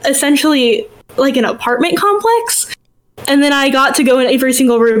into essentially like an apartment complex, and then I got to go in every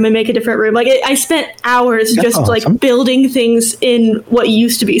single room and make a different room. Like I spent hours just like building things in what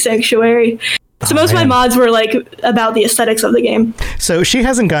used to be Sanctuary. So most of my mods were like about the aesthetics of the game. So she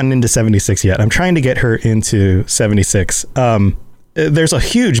hasn't gotten into 76 yet. I'm trying to get her into 76. There's a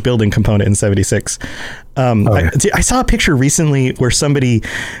huge building component in 76. I saw a picture recently where somebody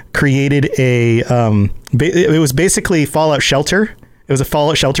created it was basically Fallout Shelter. It was a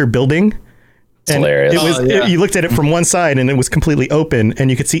Fallout Shelter building. It's hilarious. You looked at it from one side and it was completely open,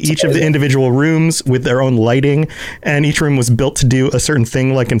 and you could see each of the individual rooms with their own lighting, and each room was built to do a certain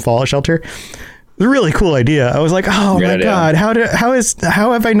thing like in Fallout Shelter. It was a really cool idea. I was like, oh my God, how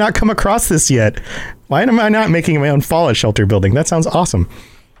have I not come across this yet? Why am I not making my own Fallout Shelter building? That sounds awesome.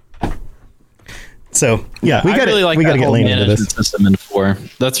 So yeah, we got to get Lane into this system in 4.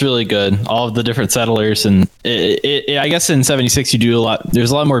 That's really good. All of the different settlers, and I guess in 76 you do a lot. There's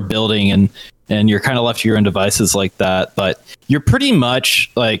a lot more building, and you're kind of left to your own devices like that. But you're pretty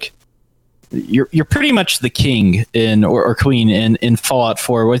much like you're pretty much the king or queen in Fallout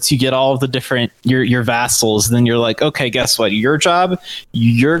 4. Once you get all of the different your vassals, then you're like, okay, guess what? Your job,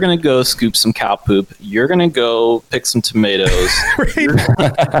 you're gonna go scoop some cow poop. You're gonna go pick some tomatoes.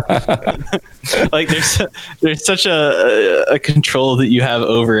 Like there's such a control that you have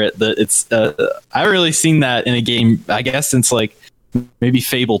over it that it's I haven't really seen that in a game, I guess, since like maybe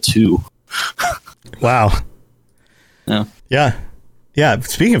Fable 2. Wow. Yeah.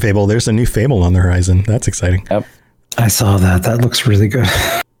 Speaking of Fable, there's a new Fable on the horizon. That's exciting. Yep. I saw that. That looks really good.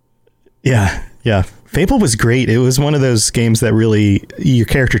 Yeah. Fable was great. It was one of those games that really your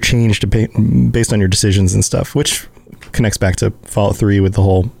character changed based on your decisions and stuff, which connects back to Fallout 3 with the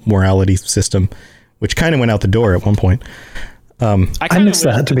whole morality system, which kind of went out the door at one point. I missed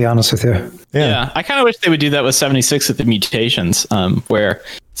that, to be honest with you. Yeah, I kind of wish they would do that with 76 with the mutations, where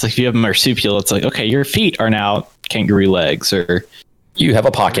it's like if you have a marsupial, it's like, okay, your feet are now kangaroo legs, or you have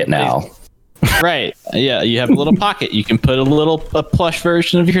a pocket now. Right. Yeah, you have a little pocket. You can put a plush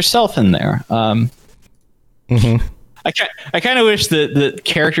version of yourself in there. Mm-hmm. I kind of wish that the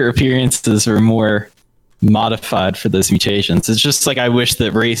character appearances were more modified for those mutations. It's just like I wish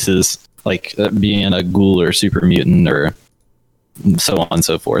that races, like being a ghoul or super mutant or so on and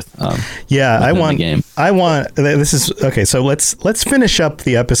so forth. I want this is okay. So let's finish up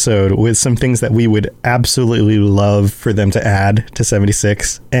the episode with some things that we would absolutely love for them to add to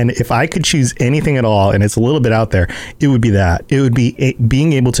 76. And if I could choose anything at all, and it's a little bit out there, it would be that. It would be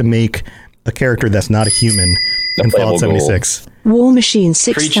being able to make a character that's not a human in Fallout 76. War Machine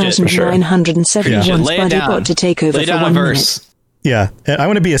 6971's Buddy Bot to take over for 1 minute. Yeah, I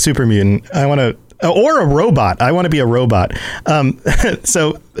want to be a super mutant. I want to Or a robot. I want to be a robot.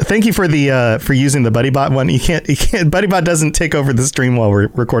 So thank you for the for using the BuddyBot one. You can't. BuddyBot doesn't take over the stream while we're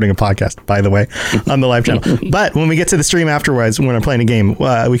recording a podcast, by the way, on the live channel. But when we get to the stream afterwards, when I'm playing a game,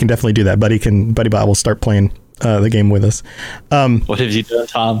 we can definitely do that. BuddyBot will start playing the game with us. What have you done,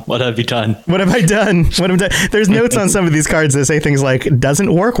 Tom? What have you done? What have I done? There's notes on some of these cards that say things like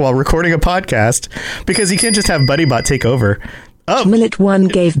 "doesn't work while recording a podcast," because you can't just have BuddyBot take over. Oh,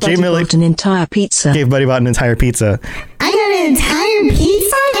 Millet1 gave BuddyBot an entire pizza. Gave BuddyBot an entire pizza. I got an entire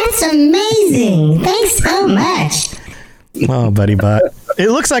pizza? That's amazing. Thanks so much. Oh, BuddyBot. It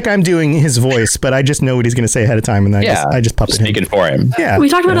looks like I'm doing his voice, but I just know what he's going to say ahead of time, and I just puppet him. Speaking for him. Yeah. We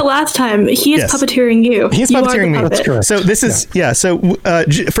talked about it last time. He is puppeteering you. He's puppeteering me. That's correct. So this is, So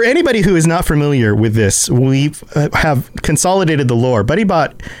for anybody who is not familiar with this, we have consolidated the lore.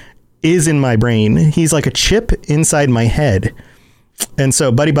 BuddyBot is in my brain. He's like a chip inside my head. And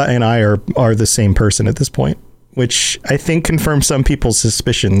so BuddyBot and I are the same person at this point, which I think confirms some people's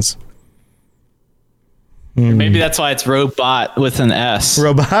suspicions. Maybe that's why it's robot with an S.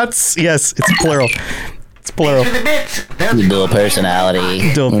 Robots? Yes, it's plural. It's plural. Dual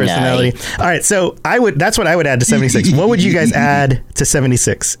personality. Dual personality. Nice. All right, so that's what I would add to 76. What would you guys add to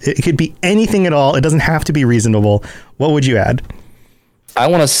 76? It could be anything at all. It doesn't have to be reasonable. What would you add? I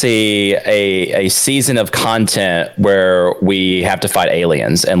want to see a season of content where we have to fight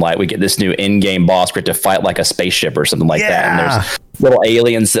aliens and like we get this new in-game boss, we have to fight like a spaceship or something like that. And there's little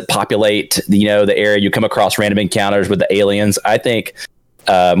aliens that populate, the area. You come across random encounters with the aliens. I think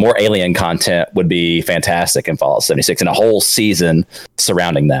more alien content would be fantastic in Fallout 76 and a whole season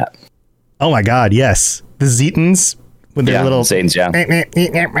surrounding that. Oh my God, yes. The Zetans with their little Zetans,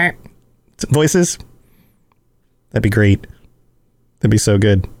 voices. That'd be great. That'd be so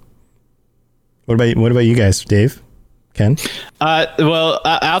good. What about you guys, Dave? Ken?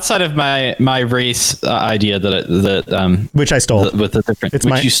 Outside of my race idea that which I stole with the different,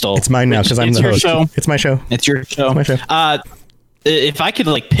 which you stole. It's mine now because I'm the host. It's my show. It's your show. It's my show. If I could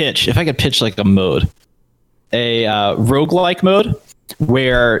pitch like a mode, a roguelike mode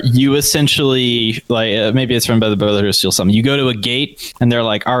where you essentially maybe it's run by the Brotherhood of Steel. Something you go to a gate and they're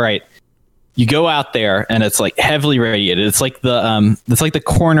like, all right. You go out there and it's like heavily radiated. It's like the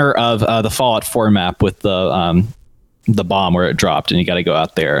corner of the Fallout 4 map with the bomb where it dropped, and you got to go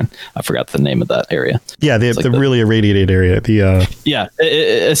out there. And I forgot the name of that area. Yeah, the really irradiated area.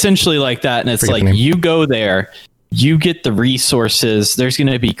 Essentially like that. And it's like you go there, you get the resources. There's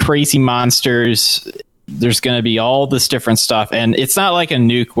going to be crazy monsters. There's going to be all this different stuff. And it's not like a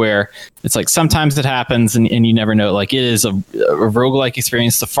nuke where it's like sometimes it happens and you never know. Like it is a roguelike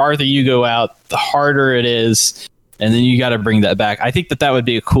experience. The farther you go out, the harder it is. And then you got to bring that back. I think that would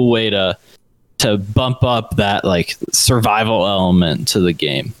be a cool way to bump up that like survival element to the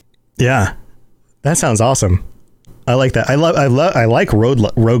game. Yeah, that sounds awesome. I like that. I like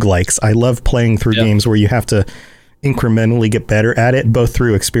roguelikes. I love playing through games where you have to incrementally get better at it, both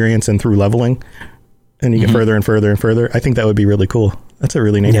through experience and through leveling. And you get further and further and further. I think that would be really cool. That's a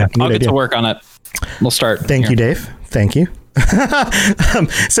really neat idea. I'll get to work on it. We'll start. Thank you, Dave. Thank you.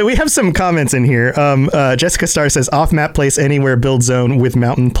 So we have some comments in here. Jessica Starr says, off-map place anywhere build zone with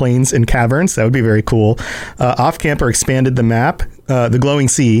mountain plains and caverns. That would be very cool. Off-camper expanded the map. The glowing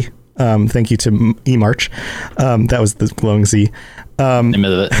sea. Thank you to E-March. That was the glowing sea.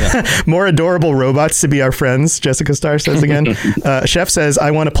 More adorable robots to be our friends, Jessica Starr says again. Chef says,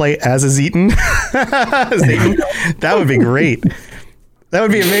 I want to play as a Zetan. That would be great. That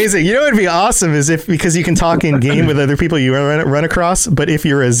would be amazing. You know what would be awesome is because you can talk in game with other people you run across, but if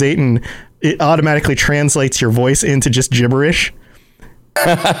you're a Zetan, it automatically translates your voice into just gibberish.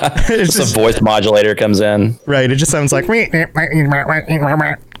 Just a voice modulator comes in. Right. It just sounds like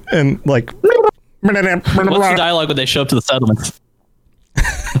and like what's the dialogue when they show up to the settlements?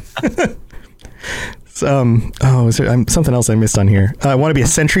 Is there something else I missed on here? I want to be a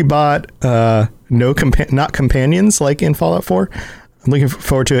sentry bot. Not companions like in Fallout 4. I'm looking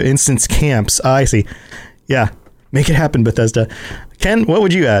forward to instance camps. I see. Yeah, make it happen, Bethesda. Ken, what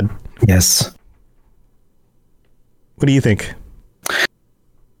would you add? Yes. What do you think?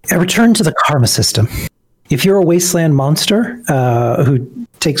 A return to the karma system. If you're a wasteland monster who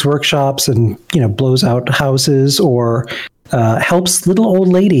takes workshops and blows out houses or helps little old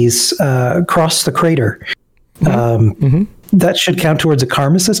ladies cross the crater, that should count towards a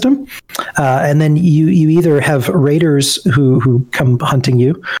karma system. And then you either have raiders who come hunting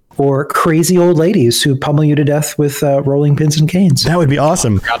you, or crazy old ladies who pummel you to death with rolling pins and canes. That would be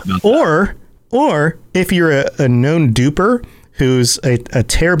awesome. Or if you're a known duper who's a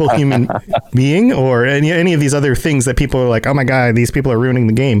terrible human being, or any of these other things that people are like, oh my God, these people are ruining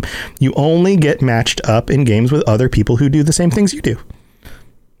the game. You only get matched up in games with other people who do the same things you do.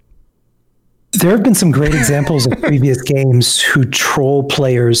 There have been some great examples of previous games who troll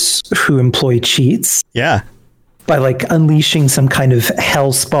players who employ cheats. Yeah. By like unleashing some kind of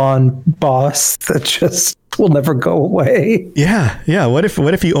hellspawn boss that just will never go away. Yeah. What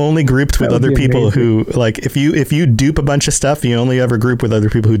if you only grouped with other people who, like, if you dupe a bunch of stuff, you only ever group with other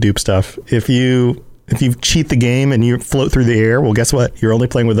people who dupe stuff. If you cheat the game and you float through the air, well, guess what? You're only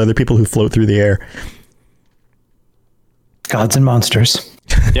playing with other people who float through the air. Gods and monsters.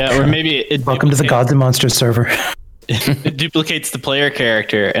 Yeah, or maybe welcome to the Gods and Monsters server. It duplicates the player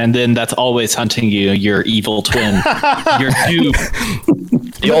character, and then that's always hunting you, your evil twin, your dupe.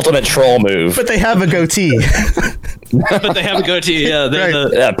 The ultimate troll move. But they have a goatee. Yeah, they're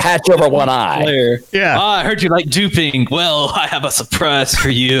the patch over one eye. Player. Yeah. I heard you like duping. Well, I have a surprise for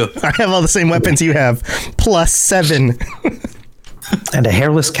you. I have all the same weapons you have, +7. And a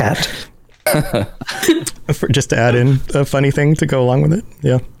hairless cat. Just to add in a funny thing to go along with it.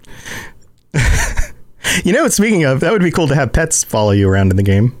 Yeah. Speaking of, that would be cool to have pets follow you around in the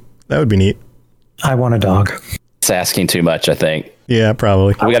game. That would be neat. I want a dog. It's asking too much, I think. Yeah,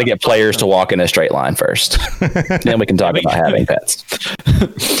 probably. We got to get players to walk in a straight line first. Then we can talk about having pets.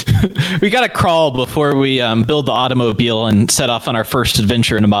 We got to crawl before we build the automobile and set off on our first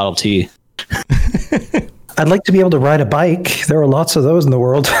adventure in a Model T. I'd like to be able to ride a bike. There are lots of those in the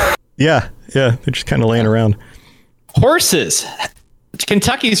world. Yeah. They're just kind of laying around. Horses.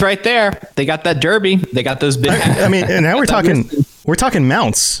 Kentucky's right there. They got that Derby. They got those big. I mean, and now we're talking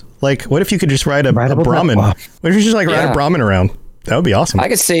mounts. Like, what if you could just ride a Brahmin? What if you just ride a Brahmin around? That would be awesome. I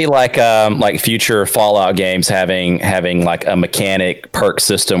could see like future Fallout games having like a mechanic perk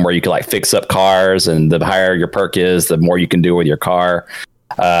system where you could like fix up cars, and the higher your perk is, the more you can do with your car.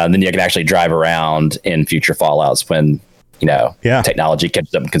 Then you can actually drive around in future Fallouts when technology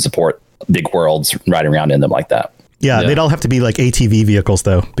catches up and can support big worlds riding around in them like that. Yeah, they'd all have to be like ATV vehicles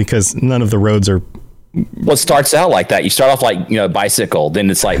though, because none of the roads are. Well, it starts out like that. You start off like bicycle, then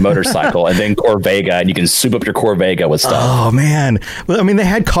it's like motorcycle, and then Corvega, and you can soup up your Corvega with stuff. Oh man! Well, I mean, they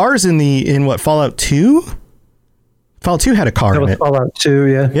had cars in what, Fallout 2? Fallout 2 had a car in it. Fallout 2,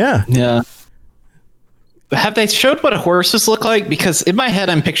 yeah. Yeah. Have they showed what horses look like? Because in my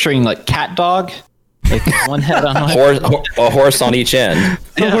head, I'm picturing like cat dog. Like one head on a horse on each end.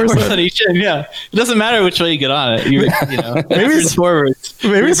 Yeah, horse on each end. Yeah, it doesn't matter which way you get on it. Maybe it's forwards.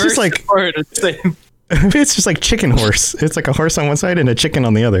 Maybe it's just like forward. Maybe it's just like chicken horse. It's like a horse on one side and a chicken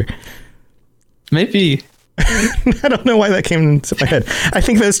on the other. Maybe. I don't know why that came into my head. I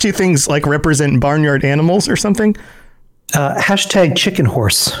think those two things like represent barnyard animals or something. Hashtag chicken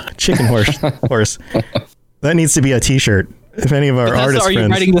horse. Chicken horse. Horse. That needs to be a t-shirt. If any of our artist friends. Are you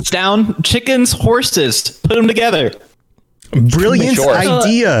writing this down? Chickens, horses, put them together. Brilliant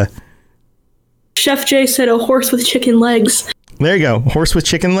idea. Chef Jay said a horse with chicken legs. There you go. Horse with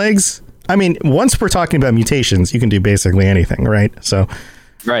chicken legs. I mean, once we're talking about mutations, you can do basically anything, right? So,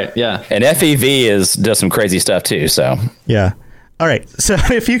 right, yeah. And FEV does some crazy stuff too. So, yeah. All right. So,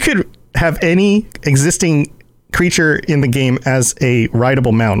 if you could have any existing creature in the game as a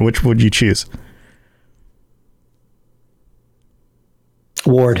rideable mount, which would you choose?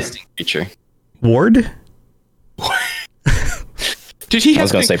 Ward. Creature. Ward? I Dude,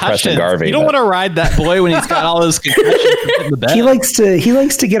 was going to say Preston Garvey. You don't want to ride that boy when he's got all those concussions in the bed. He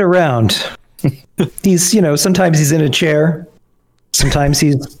likes to get around. He's, sometimes he's in a chair. Sometimes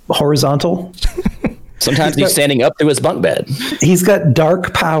he's horizontal. Sometimes he's standing up to his bunk bed. He's got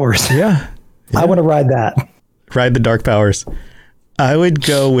dark powers. Yeah. I want to ride that. Ride the dark powers. I would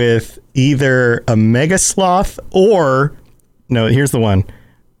go with either a mega sloth or... No, here's the one.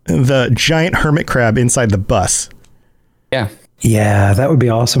 The giant hermit crab inside the bus. Yeah. Yeah, that would be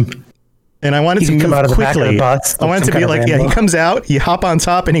awesome. And I want it to move out of quickly. The back of the bus, I want it to be like, he comes out, you hop on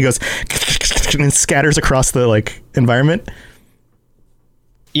top, and he goes and scatters across the environment.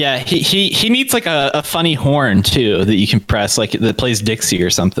 Yeah, he needs like a funny horn too that you can press, like that plays Dixie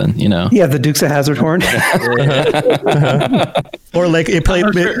or something, Yeah, the Dukes of Hazzard horn. Or like it played,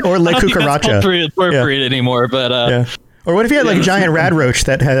 or like Cucaracha. Appropriate anymore, but yeah. Or what if you had like a giant rad roach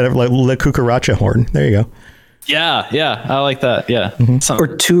that had like Le Cucaracha horn? There you go. Yeah, I like that. Yeah, or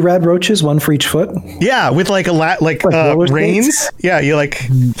 2 rad roaches, 1 for each foot. Yeah, with like reins. Yeah, you like.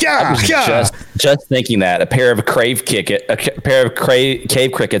 Yeah, just thinking that a pair of cave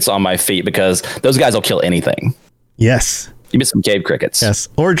crickets on my feet, because those guys will kill anything. Yes, you miss some cave crickets. Yes,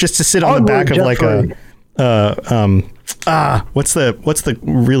 or just to sit on the back of like what's the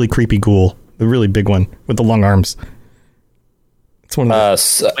really creepy ghoul, the really big one with the long arms. It's one of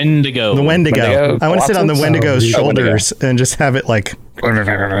Wendigo. the Wendigo. Wendigo? I want to sit on the Wendigo's Wendigo. shoulders and just have it like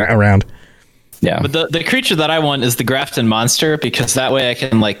around. Yeah. But the creature that I want is the Grafton monster, because that way I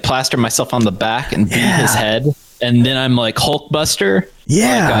can like plaster myself on the back and beat his head, and then I'm like Hulkbuster.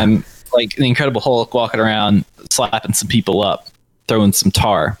 Yeah. Like I'm like the Incredible Hulk walking around, slapping some people up, throwing some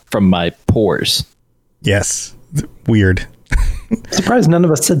tar from my pores. Yes. Weird. Surprised none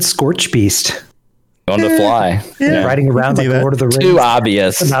of us said Scorch Beast. On the fly. Yeah. Riding around do like that. Lord of the Rings. Too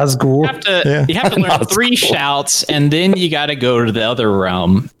obvious. Nazgul. You have to learn 3 shouts, and then you got to go to the other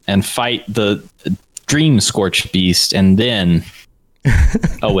realm and fight the Dream Scorch Beast, and then.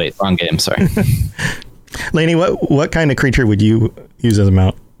 Oh wait, wrong game. Sorry. Lainey, what kind of creature would you use as a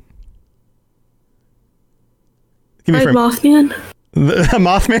mount? Give me Red Mothman. A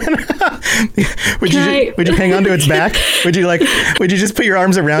Mothman? would you hang onto its back? Would you just put your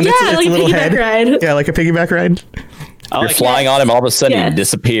arms around its like little a head? piggyback ride. Yeah, like a piggyback ride. You're flying on him, all of a sudden Yeah. he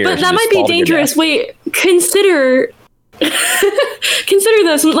disappears. But You that just might be fall to your dangerous. death. Wait, consider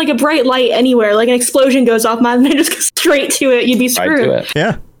though, like a bright light anywhere, like an explosion goes off, man, and just go straight to it. You'd be Right screwed. to it.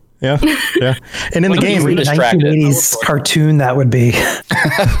 Yeah. And in the Well, game, you distracted. 1980s cartoon that would be.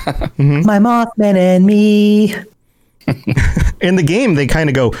 My Mothman and me. in the game, they kind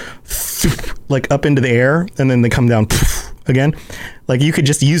of go like up into the air, and then they come down again. Like you could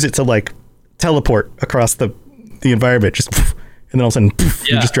just use it to like teleport across the environment, just and then all of a sudden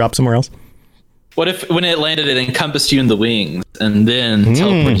you just drop somewhere else. What if when it landed, it encompassed you in the wings and then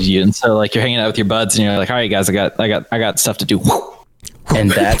teleported you, and so like you're hanging out with your buds, and you're like, all right, guys, I got stuff to do. And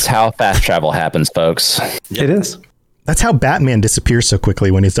that's how fast travel happens, folks. It is. That's how Batman disappears so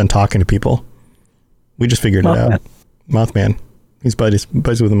quickly when he's done talking to people. We just figured it out. Mothman. He's buddies with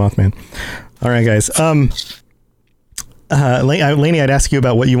the Mothman. All right, guys. Lainey, I'd ask you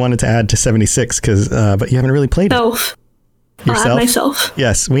about what you wanted to add to 76, but you haven't really played it. Self. I'll add Yourself? myself.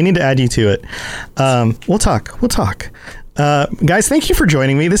 Yes, we need to add you to it. We'll talk. Guys, thank you for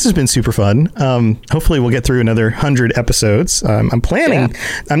joining me. This has been super fun. Hopefully we'll get through another 100 episodes. I'm not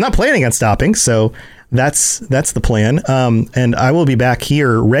planning on stopping, so that's the plan. And I will be back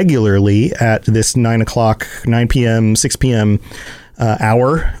here regularly at this 9 p.m., 6 p.m.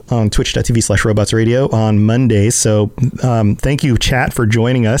 Hour on twitch.tv/robotsradio on Mondays. So thank you, chat, for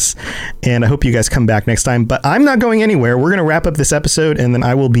joining us. And I hope you guys come back next time. But I'm not going anywhere. We're going to wrap up this episode, and then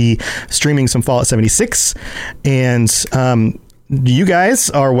I will be streaming some Fallout 76. And you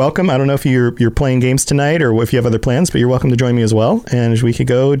guys are welcome. I don't know if you're playing games tonight or if you have other plans, but you're welcome to join me as well. And we could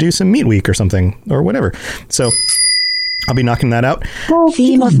go do some Meat Week or something or whatever. So I'll be knocking that out.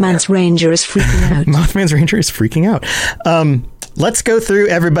 The Mothman's Ranger is freaking out. Mothman's Ranger is freaking out. Let's go through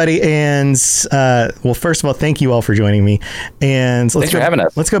everybody, and well, first of all, thank you all for joining me, and Thanks for having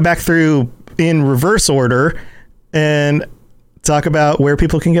us. Let's go back through in reverse order and talk about where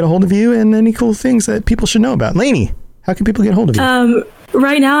people can get a hold of you and any cool things that people should know about. Lainey, how can people get a hold of you?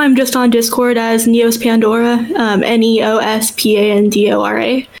 Right now, I'm just on Discord as Neos Pandora,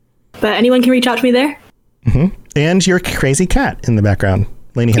 NEOSPANDORA. But anyone can reach out to me there. And your crazy cat in the background.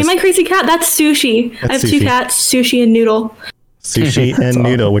 Lainey has And my crazy cat, that's Sushi. I have Sushi. 2 cats, Sushi and Noodle. sushi and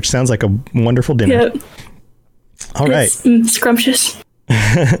noodle, which sounds like a wonderful dinner. Yep. All right. It's scrumptious.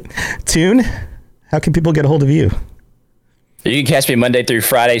 Tune, how can people get a hold of you? You can catch me Monday through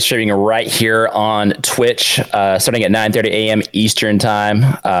Friday streaming right here on Twitch, starting at 9:30 a.m. Eastern time.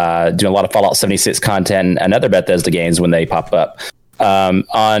 Doing a lot of Fallout 76 content and other Bethesda games when they pop up. On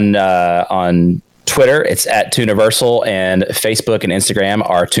Twitter, it's at Tooniversal, and Facebook and Instagram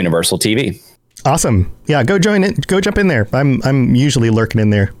are Tooniversal TV. Awesome. Yeah, go join it. Go jump in there. I'm usually lurking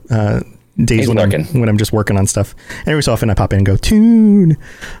in there days when I'm just working on stuff. And every so often I pop in and go, Tune.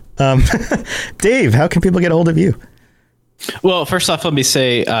 Dave, how can people get a hold of you? Well, first off, let me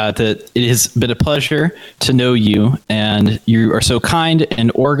say that it has been a pleasure to know you, and you are so kind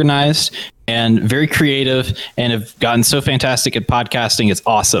and organized and very creative and have gotten so fantastic at podcasting. It's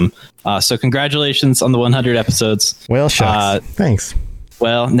awesome. So congratulations on the 100 episodes. Well, shucks. Thanks.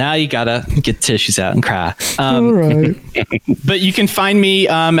 Well, now you gotta get tissues out and cry. All right. But you can find me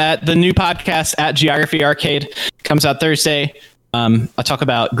at the new podcast at Geography Arcade. Comes out Thursday. I talk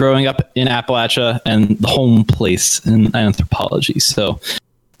about growing up in Appalachia and the home place in anthropology. So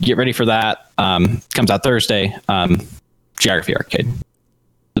get ready for that. Comes out Thursday. Geography Arcade.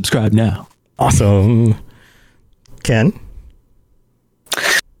 Subscribe now. Awesome. Ken?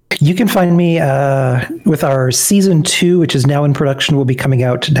 You can find me with our season 2, which is now in production, will be coming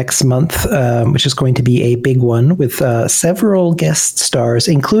out next month, which is going to be a big one with several guest stars,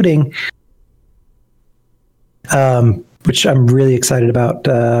 including which I'm really excited about.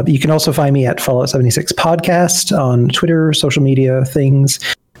 You can also find me at Fallout 76 Podcast on Twitter, social media things.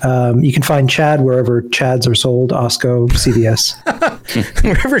 You can find Chad wherever Chads are sold, Osco, CVS.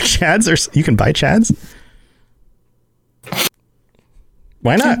 Wherever Chads are, you can buy Chads?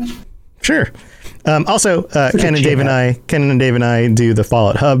 Why not? Sure. Also, Ken and Dave and I do the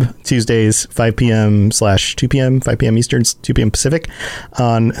Fallout Hub Tuesdays, 5 p.m. / 2 p.m., 5 p.m. Eastern, 2 p.m. Pacific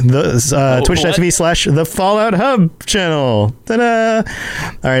on the twitch.tv / the Fallout Hub channel. Ta-da! All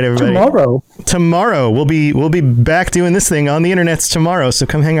right, everybody. Tomorrow we'll be back doing this thing on the internets tomorrow. So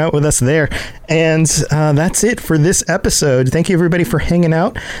come hang out with us there. And that's it for this episode. Thank you everybody for hanging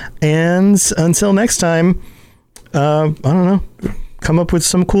out. And until next time, I don't know. Come up with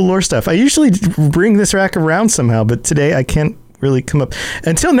some cool lore stuff. I usually bring this rack around somehow, but today I can't really come up.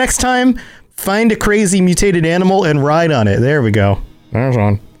 Until next time, find a crazy mutated animal and ride on it. There we go. That's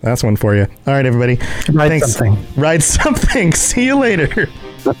one. That's one for you. All right, everybody. Thanks. Ride something. See you later.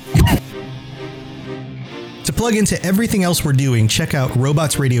 To plug into everything else we're doing, check out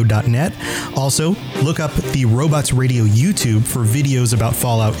robotsradio.net. Also, look up the Robots Radio YouTube for videos about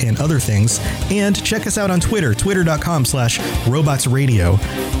Fallout and other things. And check us out on Twitter, twitter.com/robotsradio.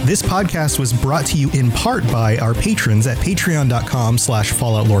 This podcast was brought to you in part by our patrons at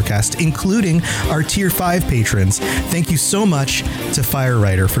patreon.com/FalloutLorecast, including our Tier 5 patrons. Thank you so much to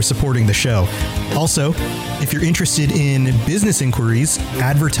Firewriter for supporting the show. Also, if you're interested in business inquiries,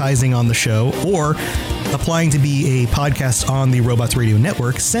 advertising on the show, or applying to be a podcast on the Robots Radio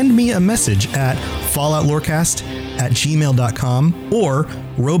Network, send me a message at falloutlorecast@gmail.com or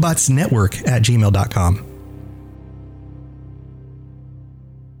robotsnetwork@gmail.com.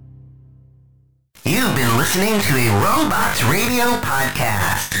 You've been listening to a Robots Radio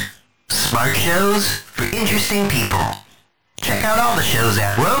podcast. Smart shows for interesting people. Check out all the shows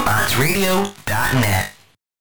at robotsradio.net.